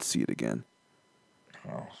can see it again.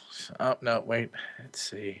 Oh, no, wait. Let's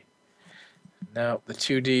see. No, the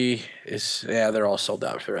 2D is, they're all sold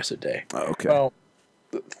out for the rest of the day. Oh, okay. Well,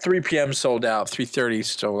 3 p.m. sold out, 3:30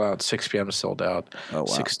 sold out, 6 p.m. sold out, oh, wow.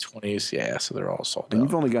 6:20s, so they're all sold out. And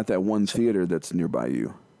you've only got that one theater that's nearby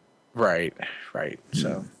you. Right.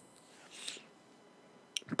 So,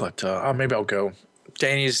 but maybe I'll go.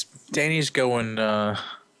 Danny's going.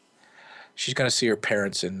 She's going to see her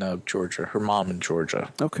parents in Georgia, her mom in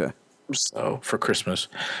Georgia. Okay. So for Christmas,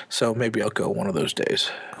 so maybe I'll go one of those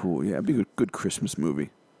days. Cool. Yeah, it'd be a good Christmas movie.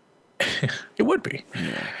 It would be.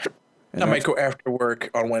 Yeah. I might go after work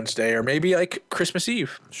on Wednesday, or maybe like Christmas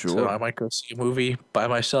Eve. Sure. So I might go see a movie by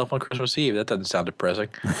myself on Christmas Eve. That doesn't sound depressing.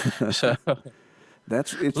 So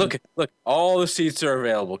look, all the seats are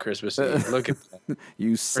available Christmas Eve. Look at that.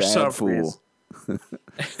 You sad fool.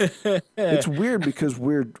 It's weird because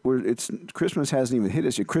Christmas hasn't even hit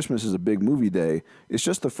us yet. Christmas is a big movie day. It's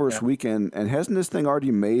just the first weekend, and hasn't this thing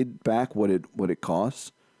already made back what it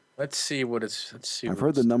costs? Let's see. I've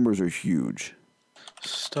heard the numbers are huge.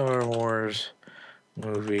 Star Wars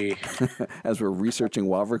movie. As we're researching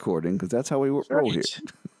while recording, because that's how we roll here.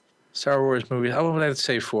 Star Wars movie. How would I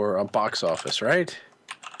say for a box office? Right?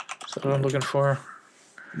 Is that what I'm looking for?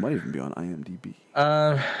 It might even be on IMDb.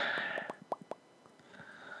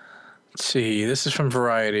 Let's see. This is from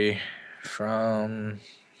Variety. From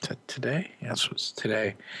today? Yes, it's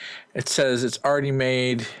today. It says it's already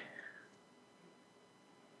made.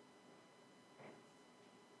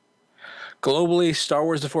 Globally, Star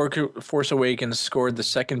Wars: The Force Awakens scored the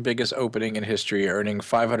second biggest opening in history, earning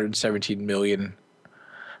 $517 million.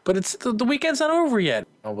 But it's the weekend's not over yet.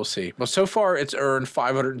 Oh, we'll see. Well, so far it's earned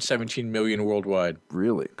 $517 million worldwide.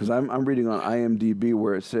 Really? Because I'm reading on IMDb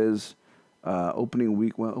where it says opening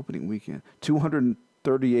weekend,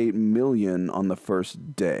 $238 million on the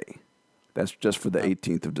first day. That's just for the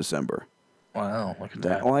 18th of December. Wow, look at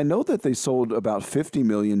that. Well, I know that they sold about $50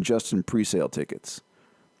 million just in pre-sale tickets.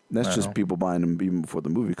 That's just people buying them even before the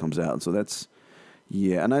movie comes out. And so that's,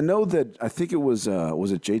 yeah. And I know that, I think it was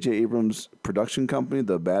it J.J. Abrams' production company,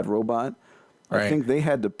 The Bad Robot? Right. I think they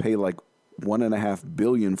had to pay like $1.5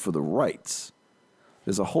 billion for the rights.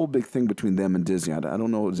 There's a whole big thing between them and Disney. I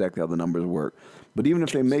don't know exactly how the numbers work. But even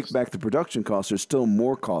if they make back the production costs, there's still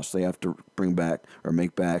more costs they have to bring back or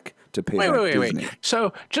make back to pay back Disney. Wait.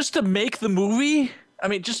 So just to make the movie? I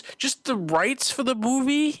mean, just the rights for the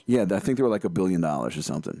movie? Yeah, I think they were like $1 billion or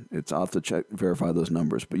something. I'll have to verify those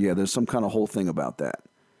numbers. But yeah, there's some kind of whole thing about that.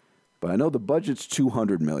 But I know the budget's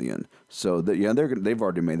 $200 million. So they've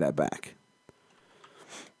already made that back.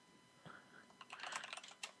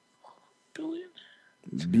 Billion.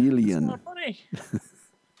 That's a lot of money.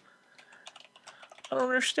 I don't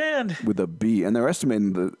understand. With a B. And they're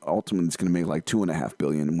estimating that ultimately it's going to make like $2.5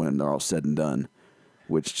 billion when they're all said and done,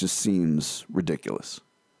 which just seems ridiculous.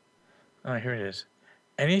 Oh, here it is.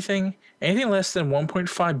 Anything less than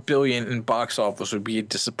 $1.5 billion in box office would be a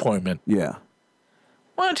disappointment. Yeah.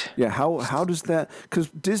 What? Yeah, how does that... Because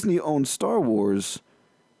Disney owns Star Wars.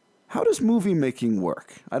 How does movie making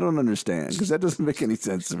work? I don't understand, because that doesn't make any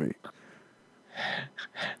sense to me.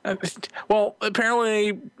 Well,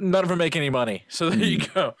 apparently none of them make any money. So there you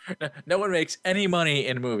go. No one makes any money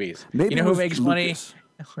in movies. Maybe you know who makes Lucas.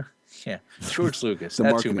 money? Yeah, George Lucas. The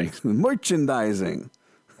That's marketing, who makes merchandising.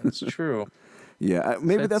 That's true. Yeah,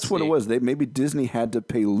 maybe that's what it was. Maybe Disney had to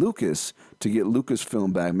pay Lucas to get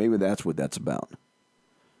Lucasfilm back. Maybe that's what that's about.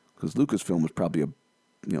 Because Lucasfilm was probably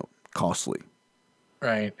costly.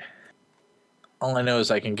 Right. All I know is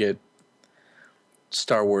I can get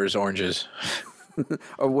Star Wars oranges.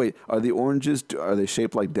 Oh wait, are the oranges? Are they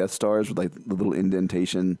shaped like Death Stars with like the little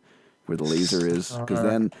indentation where the laser is? Because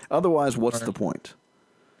then, otherwise, what's the point?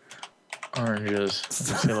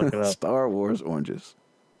 Oranges. Look it up. Star Wars oranges.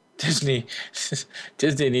 Disney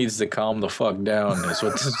needs to calm the fuck down. Is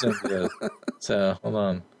what this thing is. So hold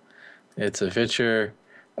on, it's a picture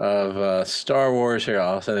of Star Wars. Here,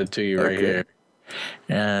 I'll send it to you right here.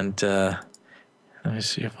 And let me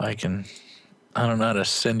see if I can. I don't know how to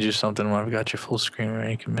send you something when I've got your full screen where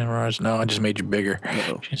you can memorize. No, I just made you bigger.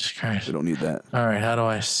 Jesus Christ. We don't need that. All right, how do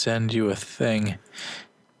I send you a thing?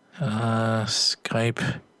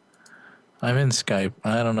 Skype. I'm in Skype.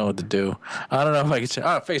 I don't know what to do. I don't know if I can say.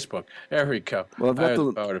 Facebook. There we go. Well,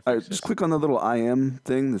 I've got just click on the little IM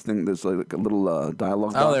thing. This thing that's like a little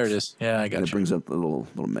dialogue box. Oh, there it is. Yeah, I got and you. It brings up the little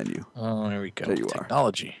menu. Oh, there we go. There you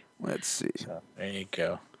Technology. Are. Let's see. So, there you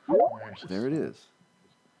go. There it is.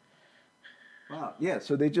 Wow. Yeah,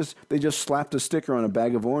 so they just slapped a sticker on a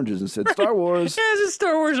bag of oranges and said Star Wars. Yeah, it's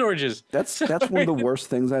Star Wars oranges. That's one of the worst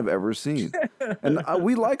things I've ever seen. And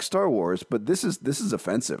we like Star Wars, but this is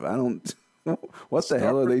offensive. I don't. What the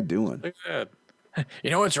hell are they doing? Look at that. You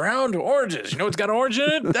know what's round? Oranges. You know what's got orange in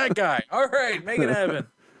it? That guy. All right, make it happen.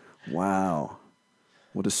 Wow.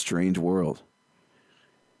 What a strange world.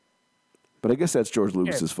 But I guess that's George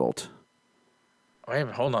Lucas's fault. Wait,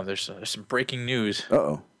 hold on. There's some breaking news.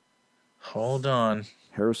 Uh-oh. Hold on.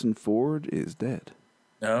 Harrison Ford is dead.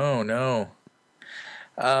 No.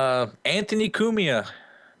 Anthony Cumia,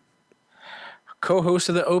 co-host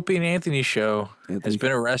of the Opie and Anthony show, has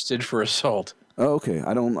been arrested for assault. Oh, okay.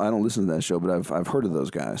 I don't listen to that show, but I've heard of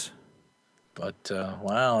those guys. But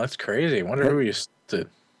wow, that's crazy. I wonder who he stood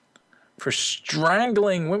for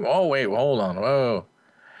strangling women. Oh wait, hold on. Whoa.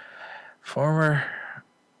 Former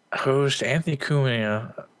host Anthony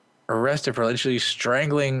Cumia arrested for allegedly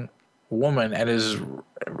strangling woman at his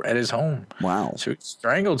home. Wow. So he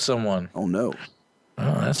strangled someone. Oh no.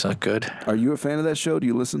 Oh, that's not good. Are you a fan of that show? Do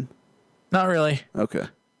you listen? Not really. Okay.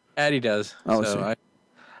 Addie does. Oh, so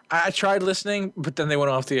I tried listening, but then they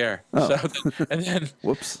went off the air. Oh. So and then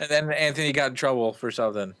whoops. And then Anthony got in trouble for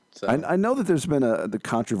something. So. I know that there's been the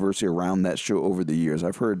controversy around that show over the years.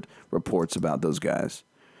 I've heard reports about those guys.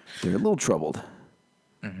 They're a little troubled.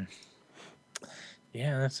 Mm-hmm.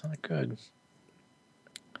 Yeah, that's not good.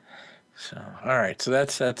 So, all right. So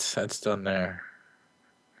that's done there.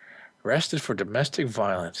 Arrested for domestic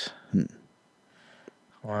violence.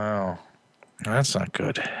 Wow. That's not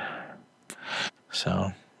good.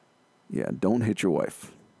 So. Yeah, don't hit your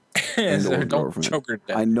wife. Don't choke her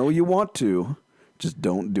death. I know you want to, just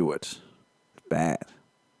don't do it. It's bad.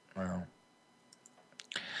 Wow.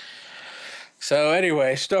 So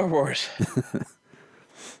anyway, Star Wars.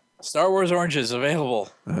 Star Wars oranges available.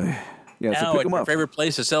 Yeah, now so pick them your up. favorite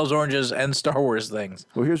place that sells oranges and Star Wars things.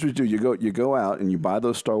 Well, here's what you do. You go out and you buy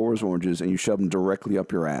those Star Wars oranges and you shove them directly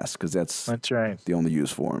up your ass because that's right. The only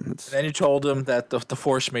use for them. And then you told them that the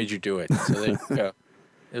Force made you do it. So there you go.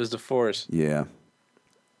 It was the Force. Yeah.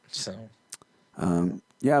 So.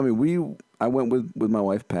 Yeah, I mean, I went with my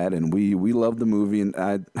wife Pat, and we loved the movie, and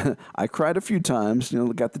I cried a few times.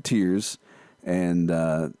 Got the tears, and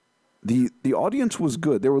the audience was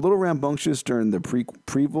good. They were a little rambunctious during the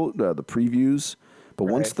previews, but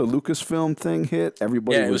once the Lucasfilm thing hit,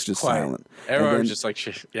 everybody was just quiet. silent. Everyone was just like,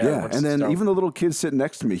 yeah. And then even the little kid sitting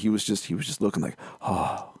next to me, he was just looking like,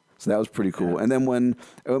 oh. So that was pretty cool. Yeah. And then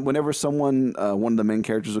whenever someone, one of the main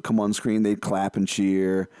characters would come on screen, they'd clap and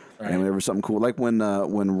cheer. Right. And whenever something cool, like when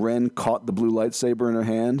Ren caught the blue lightsaber in her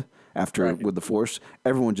hand after with the Force,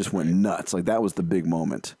 everyone just went nuts. Like that was the big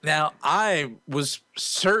moment. Now I was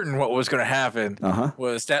certain what was going to happen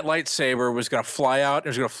was that lightsaber was going to fly out. It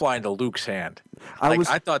was going to fly into Luke's hand. I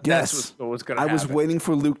thought that's what was going to happen. I was waiting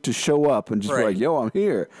for Luke to show up and just be like, "Yo, I'm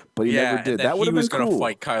here," but he never did. That would have been cool. He was going to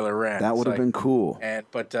fight Kylo Ren. That would have been cool.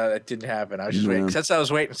 But it didn't happen. I was just waiting. Since I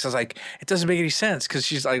was waiting, so I was like, it doesn't make any sense because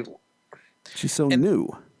she's like, she's so new.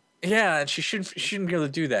 Yeah, and she shouldn't be able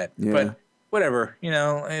to do that. Yeah. But whatever,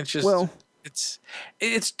 it's just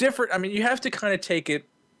it's different. I mean, you have to kind of take it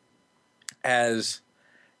as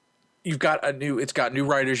it's got new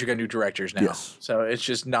writers, you've got new directors now. Yes. So it's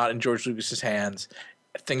just not in George Lucas's hands.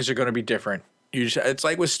 Things are going to be different. It's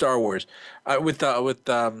like with Star Wars, with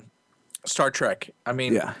Star Trek. I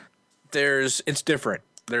mean, it's different.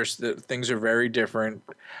 Things are very different.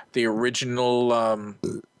 The original,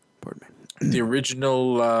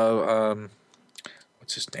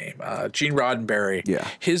 what's his name? Gene Roddenberry. Yeah.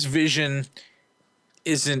 His vision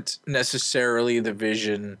isn't necessarily the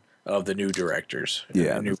vision of the new directors,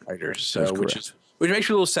 new writers. So which makes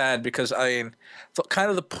me a little sad because kind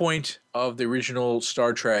of the point of the original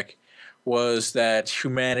Star Trek was that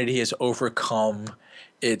humanity has overcome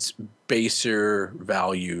its baser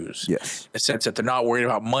values. Yes. In the sense that they're not worried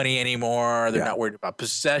about money anymore. They're not worried about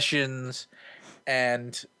possessions.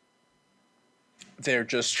 And they're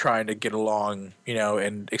just trying to get along,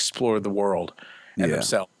 and explore the world and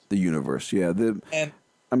themselves. The universe. Yeah.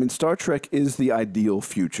 Star Trek is the ideal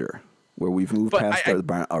future. where we've moved past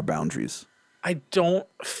our boundaries. I don't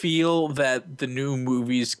feel that the new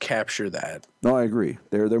movies capture that. No, I agree.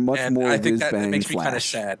 They're much more I think that makes flash. me kind of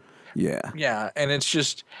sad. Yeah. Yeah, and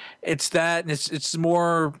it's that, and it's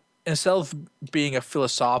more, instead of being a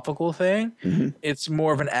philosophical thing, it's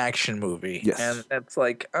more of an action movie. Yes. And that's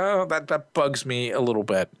like, that bugs me a little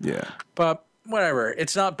bit. Yeah. But whatever,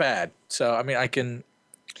 it's not bad. So I mean,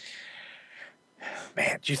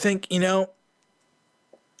 man, do you think,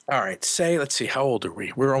 all right, let's see, how old are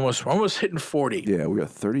we? We're almost hitting 40. Yeah, we are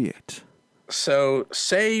 38. So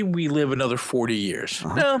say we live another 40 years.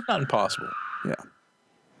 No, not impossible. Yeah.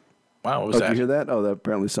 Wow, what was that? Did you hear that? Oh,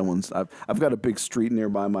 apparently someone's. I've got a big street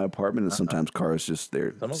nearby my apartment, and sometimes cars just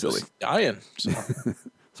silly. Dying. So.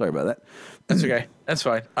 Sorry about that. That's okay. That's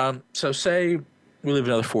fine. So say we live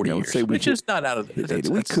another 40 years, which is not out of the.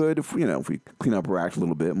 We could, if we clean up our act a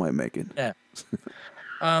little bit, might make it. Yeah.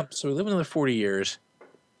 So we live another 40 years.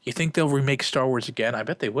 You think they'll remake Star Wars again? I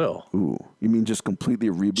bet they will. Ooh, you mean just completely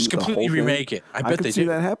reboot? Just completely remake it. I bet they do. I could see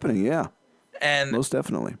that happening. Yeah. And most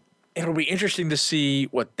definitely. It'll be interesting to see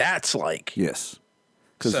what that's like. Yes.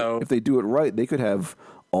 Because if they do it right, they could have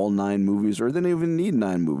all 9 movies, or they don't even need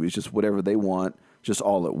 9 movies, just whatever they want, just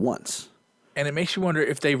all at once. And it makes you wonder,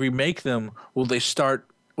 if they remake them, will they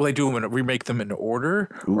remake them in order?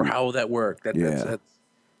 Ooh. Or how will that work? That's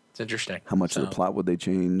interesting. How much of the plot would they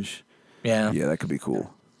change? Yeah. Yeah, that could be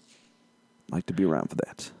cool. I'd like to be around for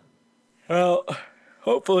that. Well,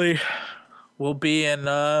 hopefully we'll be in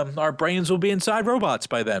our brains will be inside robots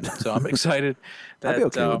by then. So I'm excited that I'd be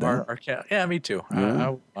okay with that. Yeah, me too. Yeah. I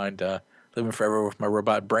won't mind living forever with my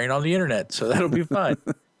robot brain on the internet. So that'll be fine.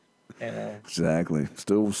 Exactly.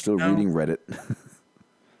 Still reading Reddit.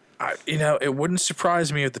 It wouldn't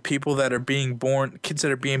surprise me if the people that are being born, kids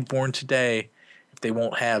that are being born today, if they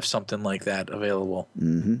won't have something like that available.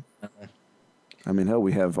 Mm-hmm. I mean, hell,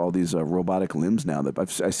 we have all these robotic limbs now that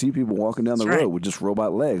I see people walking down the road with just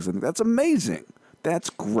robot legs. I think that's amazing. That's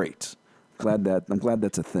great. I'm glad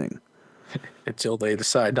that's a thing. Until they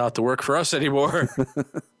decide not to work for us anymore.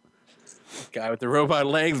 Guy with the robot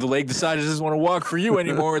leg, the leg decides it doesn't want to walk for you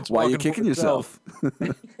anymore. It's why are you kicking yourself?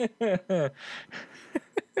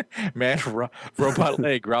 Man, robot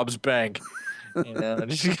leg robs bank.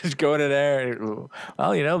 Just going in there. Well,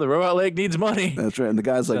 the robot leg needs money. That's right. And the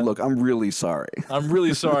guy's like, look, I'm really sorry. I'm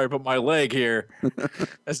really sorry, but my leg here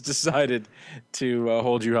has decided to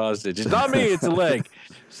hold you hostage. It's not me, it's a leg.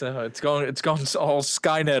 So it's going all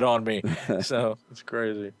Skynet on me. So it's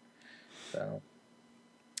crazy.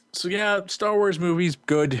 So yeah, Star Wars movies,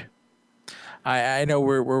 good. I know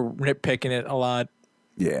we're nitpicking it a lot.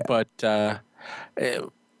 Yeah. But if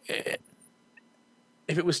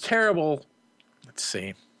it was terrible, let's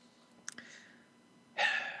see.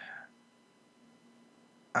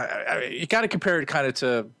 You got to compare it kind of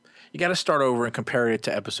to. You got to start over and compare it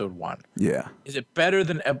to Episode 1. Yeah. Is it better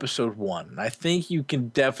than Episode 1? I think you can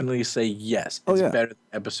definitely say yes. It's better than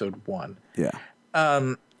Episode 1. Yeah.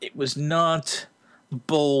 It was not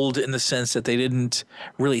bold in the sense that they didn't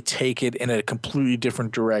really take it in a completely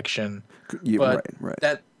different direction. Yeah, but right.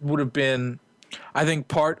 That would have been. I think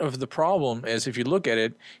part of the problem is, if you look at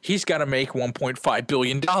it, he's got to make $1.5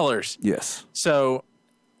 billion. Yes. So,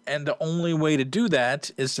 and the only way to do that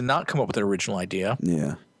is to not come up with an original idea.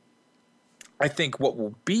 Yeah. I think what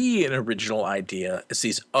will be an original idea is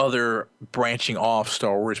these other branching off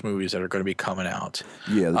Star Wars movies that are going to be coming out.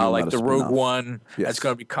 Yeah, like the Rogue One that's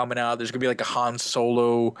going to be coming out. There's going to be like a Han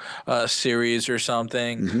Solo series or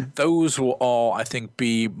something. Mm-hmm. Those will all, I think,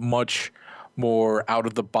 be much more out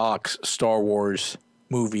of the box Star Wars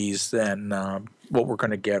movies than what we're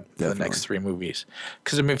going to get for the next 3 movies.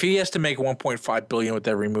 Because if he has to make $1.5 billion with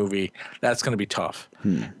every movie, that's going to be tough.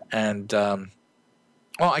 And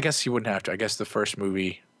well, I guess he wouldn't have to. I guess the first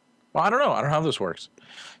movie. Well, I don't know. I don't know how this works.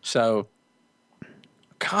 So,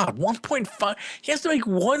 God, 1.5. He has to make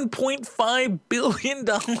 $1.5 billion.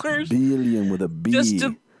 Billion with a B.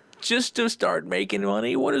 Just to start making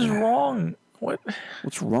money. What is wrong?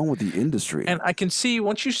 What's wrong with the industry? And I can see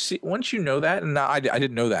once you know that, and I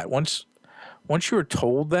didn't know that. Once you were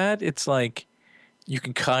told that, it's like you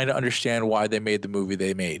can kind of understand why they made the movie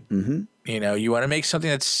they made. Mm-hmm. You want to make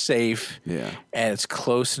something that's safe, and it's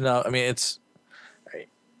close enough. I mean,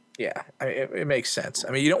 it makes sense.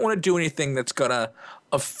 I mean, you don't want to do anything that's gonna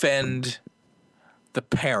offend the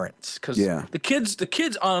parents, because the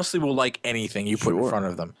kids honestly will like anything you put in front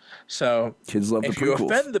of them. So kids love if you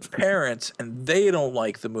offend the parents and they don't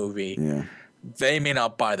like the movie, they may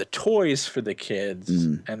not buy the toys for the kids,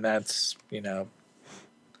 and that's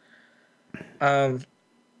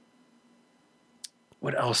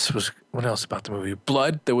What else about the movie?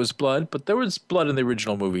 Blood. There was blood, but there was blood in the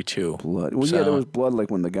original movie too. Blood. Well, yeah, there was blood, like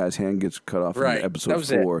when the guy's hand gets cut off in episode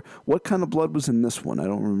 4. What kind of blood was in this one? I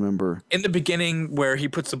don't remember. In the beginning, where he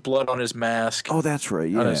puts the blood on his mask. Oh, that's right.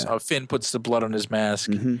 Yeah. Finn puts the blood on his mask.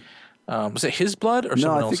 Mm-hmm. Was it his blood or someone else's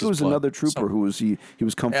blood? No, I think it was another trooper who was he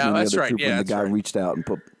was comforting the other trooper, and the guy reached out and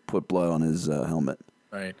put blood on his helmet.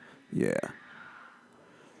 Right. Yeah.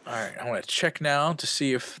 All right, I want to check now to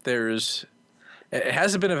see if there's. It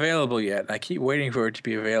hasn't been available yet. I keep waiting for it to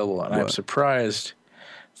be available, and I'm surprised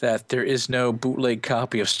that there is no bootleg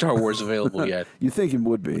copy of Star Wars available yet. You think it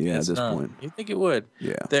would be, at this point. You think it would?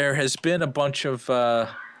 Yeah. There has been a bunch of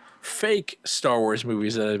fake Star Wars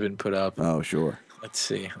movies that have been put up. Oh, sure. Let's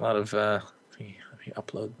see. A lot of let me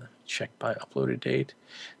check by uploaded date.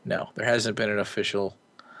 No, there hasn't been an official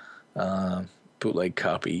bootleg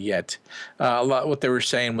copy yet. What they were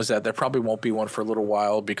saying was that there probably won't be one for a little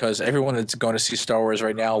while because everyone that's going to see Star Wars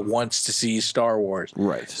right now wants to see Star Wars.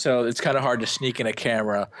 Right. So it's kind of hard to sneak in a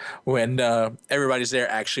camera when everybody's there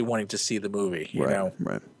actually wanting to see the movie. You know?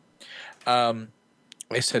 Right.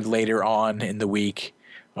 They said later on in the week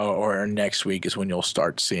or next week is when you'll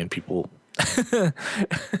start seeing people.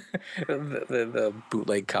 the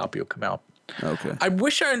bootleg copy will come out. Okay. I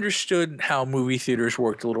wish I understood how movie theaters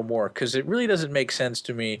worked a little more because it really doesn't make sense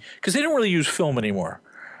to me because they don't really use film anymore.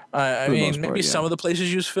 I mean, maybe some of the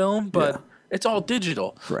places use film, but it's all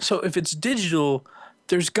digital. Correct. So if it's digital,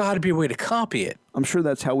 there's got to be a way to copy it. I'm sure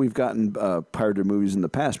that's how we've gotten pirated movies in the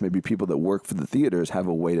past. Maybe people that work for the theaters have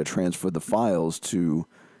a way to transfer the files to,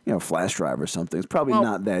 flash drive or something. It's probably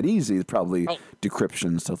not that easy. It's probably decryption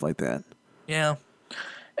and stuff like that. Yeah.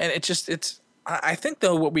 And I think,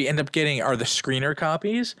 though, what we end up getting are the screener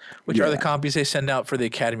copies, which are the copies they send out for the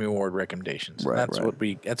Academy Award recommendations. Right, that's what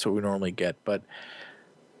we normally get. But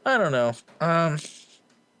I don't know.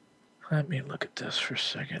 Let me look at this for a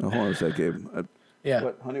second. Oh, hold on a sec, Gabe.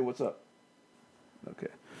 Honey, what's up?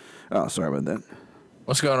 Okay. Oh, sorry about that.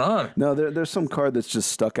 What's going on? No, there's some card that's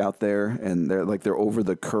just stuck out there, and they're over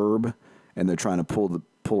the curb, and they're trying to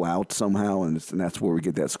pull out somehow, and that's where we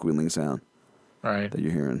get that squealing sound. All right. That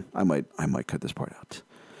you're hearing. I might cut this part out.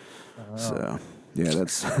 Oh. So, yeah,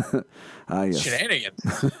 that's yes.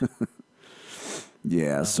 Shenanigans.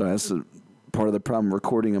 Yeah, so that's part of the problem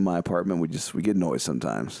recording in my apartment. We get noise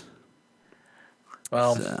sometimes.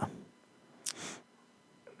 Well,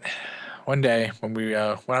 one day when we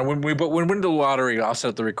win the lottery, I'll set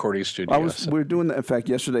up the recording studio. We're doing that. In fact,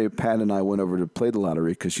 yesterday Pat and I went over to play the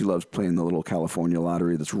lottery because she loves playing the little California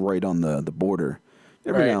lottery that's right on the border.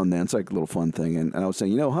 Every now and then, it's like a little fun thing. And I was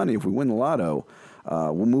saying, honey, if we win the lotto,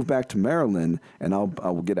 we'll move back to Maryland, and I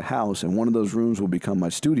will get a house, and one of those rooms will become my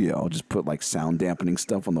studio. I'll just put, like, sound dampening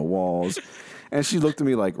stuff on the walls. And she looked at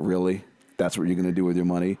me like, really? That's what you're going to do with your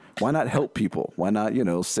money? Why not help people? Why not,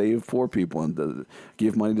 save poor people and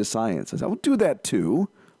give money to science? I said, I'll do that, too,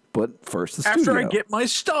 but first the studio. After I get my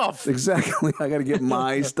stuff. Exactly. I got to get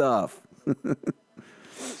my stuff.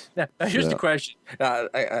 Now, here's the question.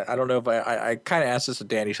 I don't know if I kind of ask this to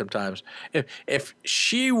Danny sometimes. If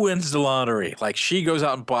she wins the lottery, like she goes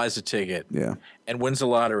out and buys a ticket and wins the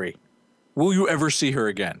lottery, will you ever see her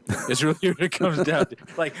again? It's really what it comes down to.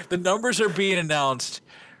 Like, the numbers are being announced.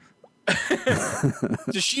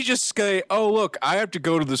 Does she just say, oh, look, I have to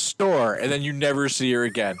go to the store, and then you never see her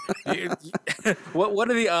again?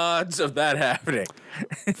 What are the odds of that happening?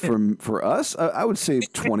 For us, I would say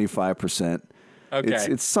 25%. Okay.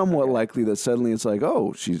 It's somewhat likely that suddenly it's like,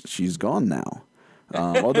 oh, she's gone now.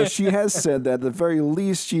 Although she has said that at the very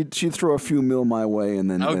least she'd throw a few mil my way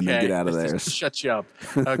and then get out of there. Shut you up.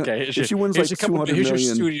 Okay. If she wins like 200 million. Here's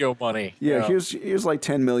your studio money. Yeah, here's like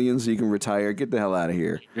 10 million so you can retire. Get the hell out of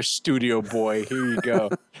here. Your studio boy. Here you go.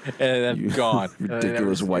 And then gone.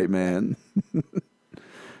 Ridiculous white man.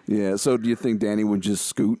 Yeah. So do you think Danny would just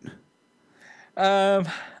scoot?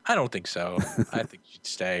 I don't think so. I think she'd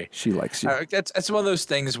stay. She likes you. It's one of those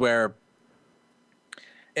things where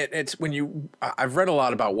it's when you. I've read a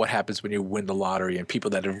lot about what happens when you win the lottery and people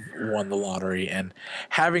that have won the lottery, and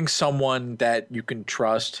having someone that you can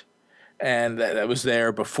trust and that was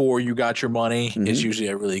there before you got your money is usually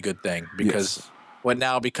a really good thing because what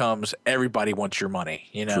now becomes everybody wants your money.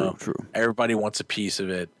 True. Everybody wants a piece of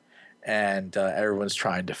it. And everyone's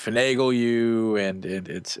trying to finagle you, and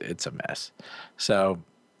it's a mess. So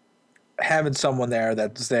having someone there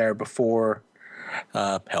that's there before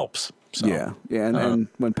helps. So, and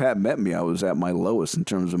when Pat met me, I was at my lowest in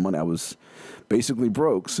terms of money. I was basically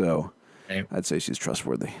broke, so I'd say she's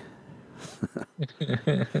trustworthy.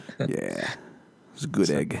 Yeah, it's a good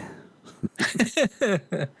egg.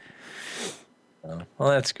 Well,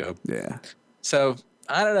 that's good. Yeah. So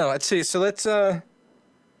I don't know. Let's see. So let's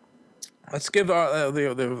Let's give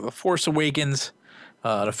the Force Awakens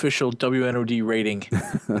an official WNOD rating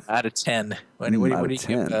out of 10. What do you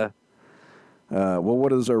give? Well,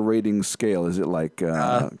 what is our rating scale? Is it like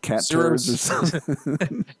cat turds or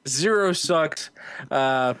something? 0 sucks.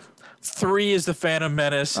 3 is the Phantom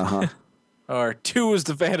Menace. Or 2 is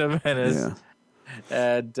the Phantom Menace. Yeah.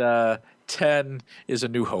 And 10 is A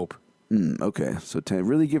New Hope. Okay, so 10.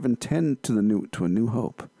 Really giving 10 to A New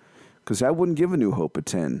Hope. Because I wouldn't give A New Hope a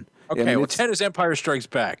 10. Okay, well, 10 is Empire Strikes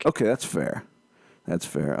Back. Okay, that's fair.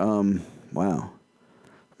 Wow.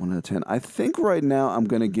 1 out of 10. I think right now I'm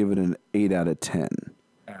going to give it an 8 out of 10.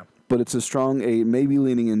 Yeah. But it's a strong 8, maybe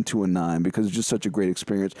leaning into a 9 because it's just such a great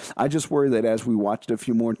experience. I just worry that as we watch it a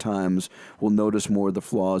few more times, we'll notice more of the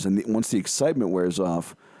flaws. And once the excitement wears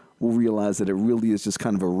off, we'll realize that it really is just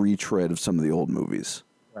kind of a retread of some of the old movies.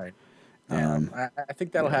 Right. I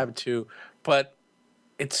think that'll happen too. But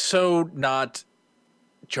it's so not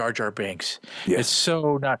Jar Jar Binks. Yes. It's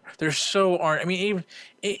so not. There's so aren't. I mean,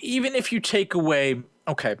 even if you take away,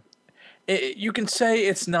 okay, you can say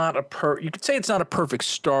it's not a perfect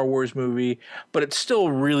Star Wars movie, but it's still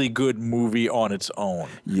a really good movie on its own.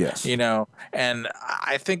 Yes. And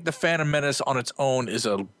I think The Phantom Menace on its own is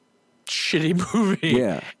a shitty movie.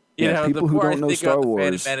 Yeah. People who don't know Star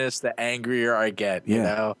Wars, The Phantom Menace, the angrier I get. You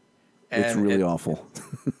know. And it's really awful.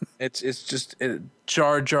 It's just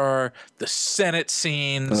Jar Jar, the Senate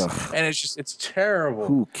scenes, and it's terrible.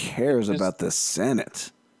 Who cares about the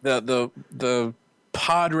Senate? The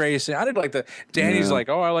pod racing. I didn't like Danny's like,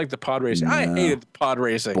 oh, I like the pod racing. No. I hated the pod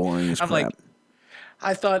racing. Boring as crap. Like,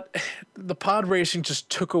 I thought the pod racing just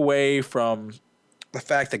took away from the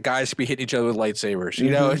fact that guys could be hitting each other with lightsabers.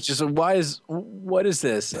 It's just what is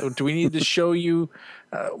this? Do we need to show you?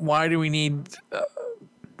 Why do you need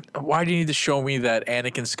to show me that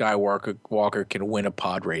Anakin Skywalker can win a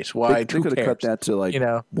pod race? Why? They could have cut that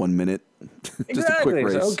to 1 minute. Just a quick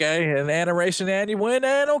race. Okay, and Anna race and Andy win,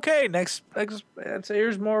 and okay, next I'd say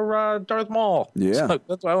here's more Darth Maul. Yeah, so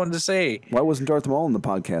that's what I wanted to say. Why wasn't Darth Maul in the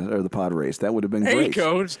podcast or the pod race? That would have been great.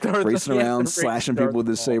 There you go, racing around, slashing people with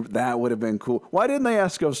his saber. That would have been cool. Why didn't they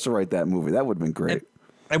ask us to write that movie? That would have been great.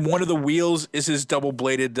 And one of the wheels is his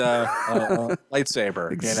double-bladed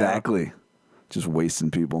lightsaber. Exactly. Just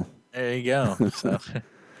wasting people. There you go. So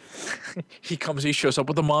he shows up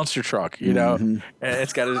with a monster truck, and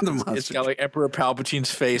it's got like Emperor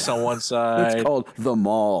Palpatine's face on one side. It's called the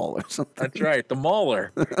Maul or something. That's right, the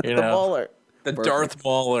Mauler. The Mauler. The Perfect. Darth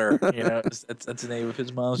Mauler. That's the name of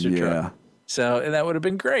his monster truck. So and that would have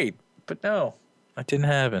been great, but no, that didn't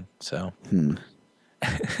happen. So.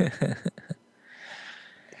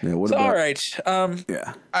 Yeah, it's all right.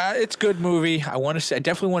 It's a good movie. I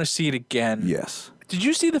definitely want to see it again. Yes. Did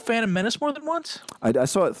you see The Phantom Menace more than once? I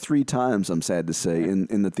saw it 3 times, I'm sad to say,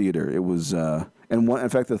 in the theater. It was, in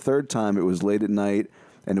fact, the third time it was late at night,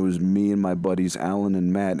 and it was me and my buddies, Alan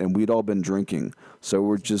and Matt, and we'd all been drinking. So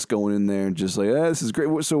we're just going in there and just like, this is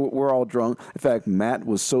great. So we're all drunk. In fact, Matt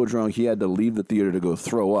was so drunk he had to leave the theater to go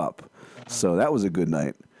throw up. So that was a good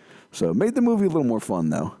night. So it made the movie a little more fun,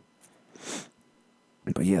 though.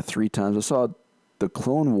 But yeah, 3 times. I saw The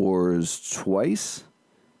Clone Wars twice,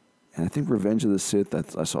 and I think Revenge of the Sith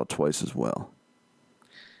I saw twice as well.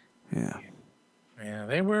 Yeah. Yeah,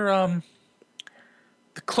 they were.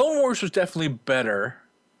 The Clone Wars was definitely better.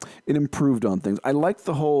 It improved on things. I liked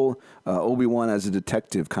the whole Obi-Wan as a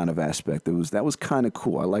detective kind of aspect. That was kind of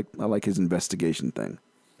cool. I like his investigation thing.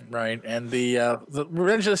 Right, and the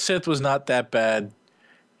Revenge of the Sith was not that bad.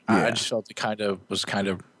 Yeah. I just felt it was kind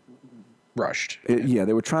of rushed.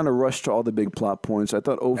 They were trying to rush to all the big plot points. I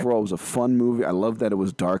thought overall it was a fun movie. I loved that it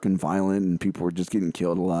was dark and violent and people were just getting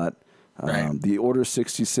killed a lot. The Order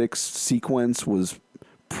 66 sequence was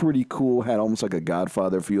pretty cool. Had almost like a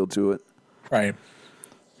Godfather feel to it. Right.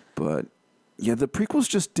 But yeah, the prequels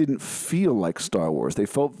just didn't feel like Star Wars. They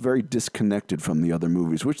felt very disconnected from the other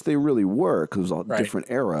movies, which they really were because it was a different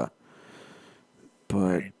era.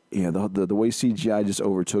 But yeah, the way CGI just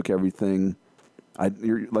overtook everything.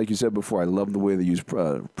 Like you said before, I love the way they use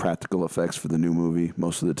practical effects for the new movie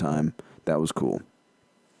most of the time. That was cool.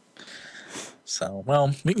 So,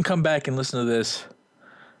 well, we can come back and listen to this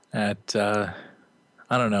at, I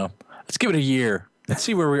don't know. Let's give it a year. Let's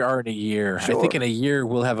see where we are in a year. Sure. I think in a year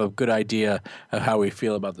we'll have a good idea of how we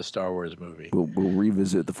feel about the Star Wars movie. We'll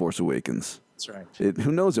revisit The Force Awakens. That's right.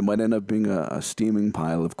 Who knows? It might end up being a steaming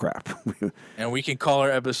pile of crap. And we can call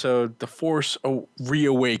our episode The Force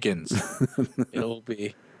Reawakens. It'll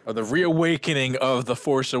be the reawakening of The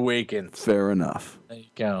Force Awakens. Fair enough. There you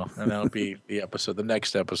go. And that'll be the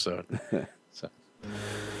next episode. So.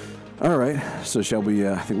 All right. So shall we,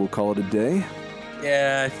 I think we'll call it a day.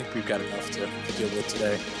 Yeah, I think we've got enough to deal with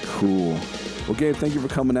today. Cool. Well, Gabe, thank you for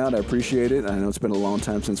coming out. I appreciate it. I know it's been a long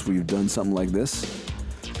time since we've done something like this.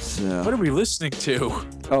 So, what are we listening to?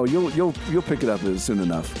 Oh, you'll pick it up soon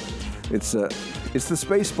enough. It's the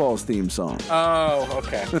Spaceballs theme song. Oh,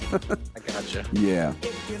 okay. I gotcha. Yeah.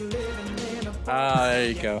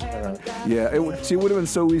 There you go. Yeah, it would have been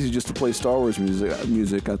so easy just to play Star Wars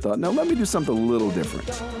music. I thought, no, let me do something a little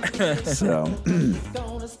different. So,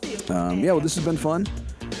 yeah, well, this has been fun.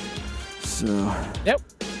 So. Yep,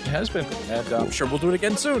 it has been. And I'm sure we'll do it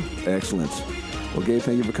again soon. Excellent. Well, Gabe,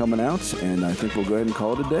 thank you for coming out, and I think we'll go ahead and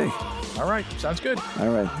call it a day. All right, sounds good. All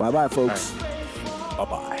right, bye-bye, folks. Right.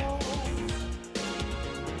 Bye-bye.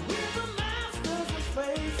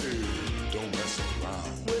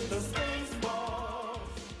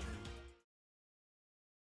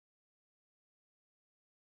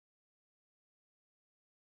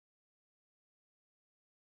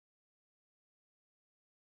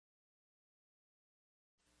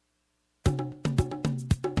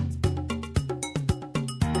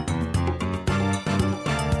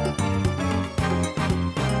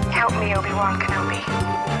 Help me, Obi-Wan Kenobi.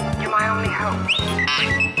 You're my only hope.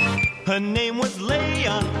 Her name was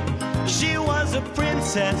Leia. She was a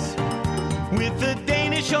princess with a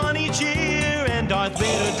Danish on each ear and Darth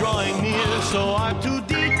Vader drawing near. So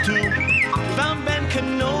R2-D2 found Ben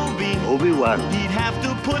Kenobi. Obi-Wan. He'd have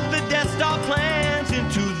to put the Death Star plans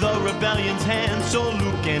into the rebellion's hands. So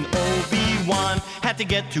Luke and Obi-Wan had to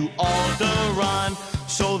get to Alderaan.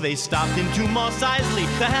 So they stopped into Mos Eisley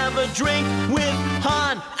to have a drink with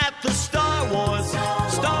Han at the Star Wars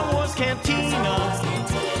Cantina.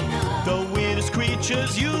 The weirdest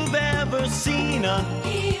creatures you've ever seen at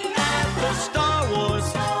the Star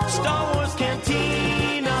Wars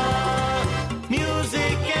Cantina.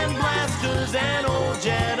 Music and blasters and old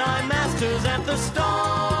Jedi masters at the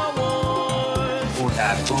Star Wars.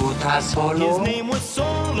 His name was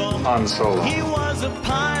Solo. Han Solo. He was a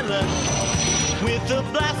pilot with a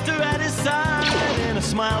blaster at his side and a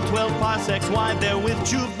smile 12 parsecs wide there with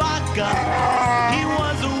Chewbacca. He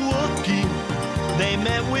was a Wookiee. They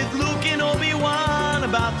met with Luke and Obi-Wan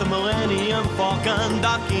about the Millennium Falcon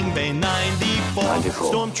docking Bay 94.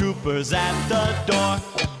 Stormtroopers at the door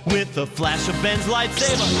with a flash of Ben's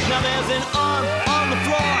lightsaber. Now there's an arm on the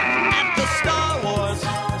floor at the Star Wars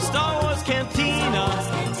Cantina.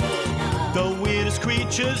 The weirdest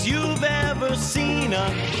creatures you've ever seen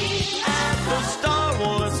at the Star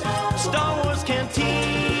Wars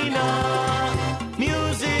Cantina.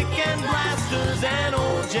 Music and blasters and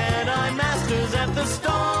old Jedi masters at the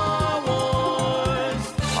Star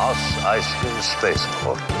Wars. Mos Eisley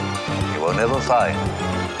Spaceport. You will never find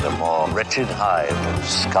a more wretched hive of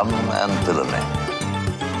scum and villainy.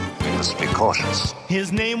 We must be cautious.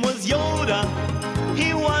 His name was Yoda.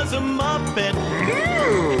 He was a Muppet.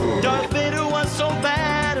 Darth Vader was so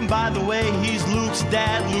bad, and by the way, he's Luke's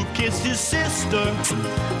dad. Luke kissed his sister.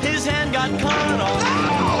 His hand got cut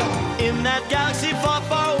off in that galaxy far,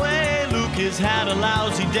 far away. Luke has had a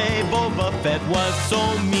lousy day. Boba Fett was so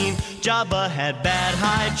mean. Jabba had bad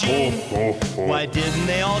hygiene. Why didn't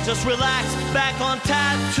they all just relax back on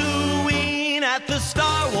Tatooine at the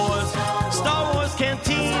Star Wars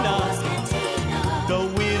Cantina? The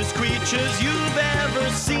weirdest creatures you've ever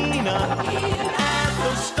seen at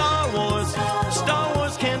the Star Wars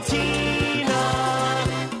Cantina.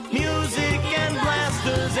 Music and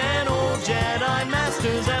blasters and old Jedi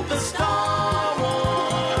masters at the Star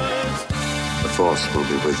Wars. The Force will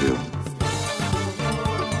be with you.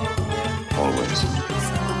 Always.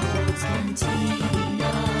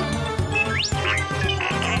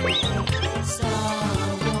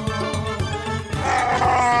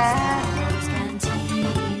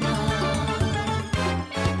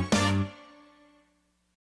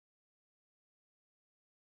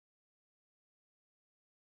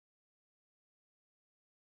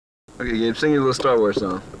 Okay, Gabe, sing your little Star Wars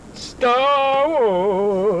song. Star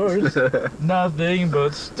Wars, nothing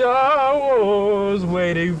but Star Wars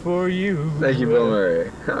waiting for you. Thank you, Bill Murray.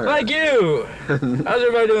 Right. Thank you. How's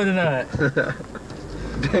everybody doing tonight?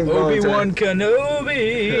 Obi-Wan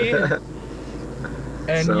Kenobi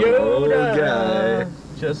and some Yoda,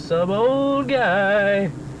 just some old guy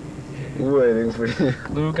waiting for you.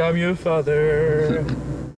 Luke, I'm your father.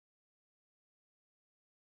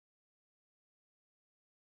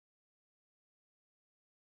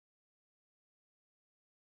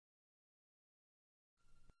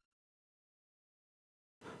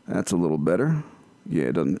 That's a little better. Yeah,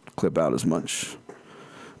 it doesn't clip out as much.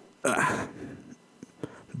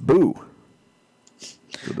 Boo. So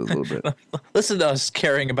it does a little bit. Listen to us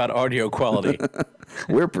caring about audio quality.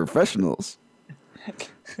 We're professionals.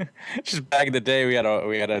 Just back in the day, we had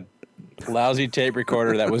a lousy tape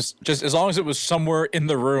recorder that was just as long as it was somewhere in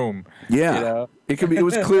the room. Yeah, you know? It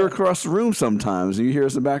was clear across the room sometimes. You hear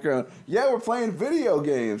us in the background. Yeah, we're playing video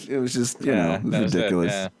games. It was just it was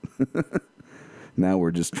ridiculous. Now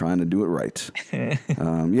we're just trying to do it right.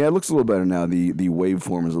 It looks a little better now. The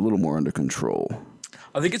waveform is a little more under control.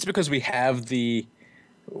 I think it's because we have the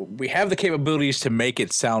capabilities to make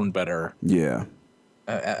it sound better. Yeah.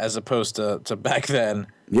 As opposed to back then.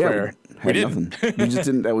 Yeah, where we didn't. Nothing. We just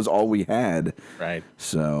didn't. That was all we had. Right.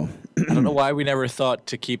 So I don't know why we never thought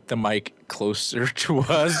to keep the mic closer to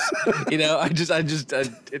us. I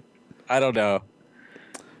don't know.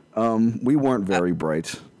 We weren't very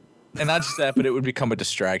bright. And not just that, but it would become a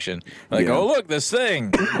distraction. Like, oh look, this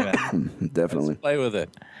thing. Definitely. Let's play with it.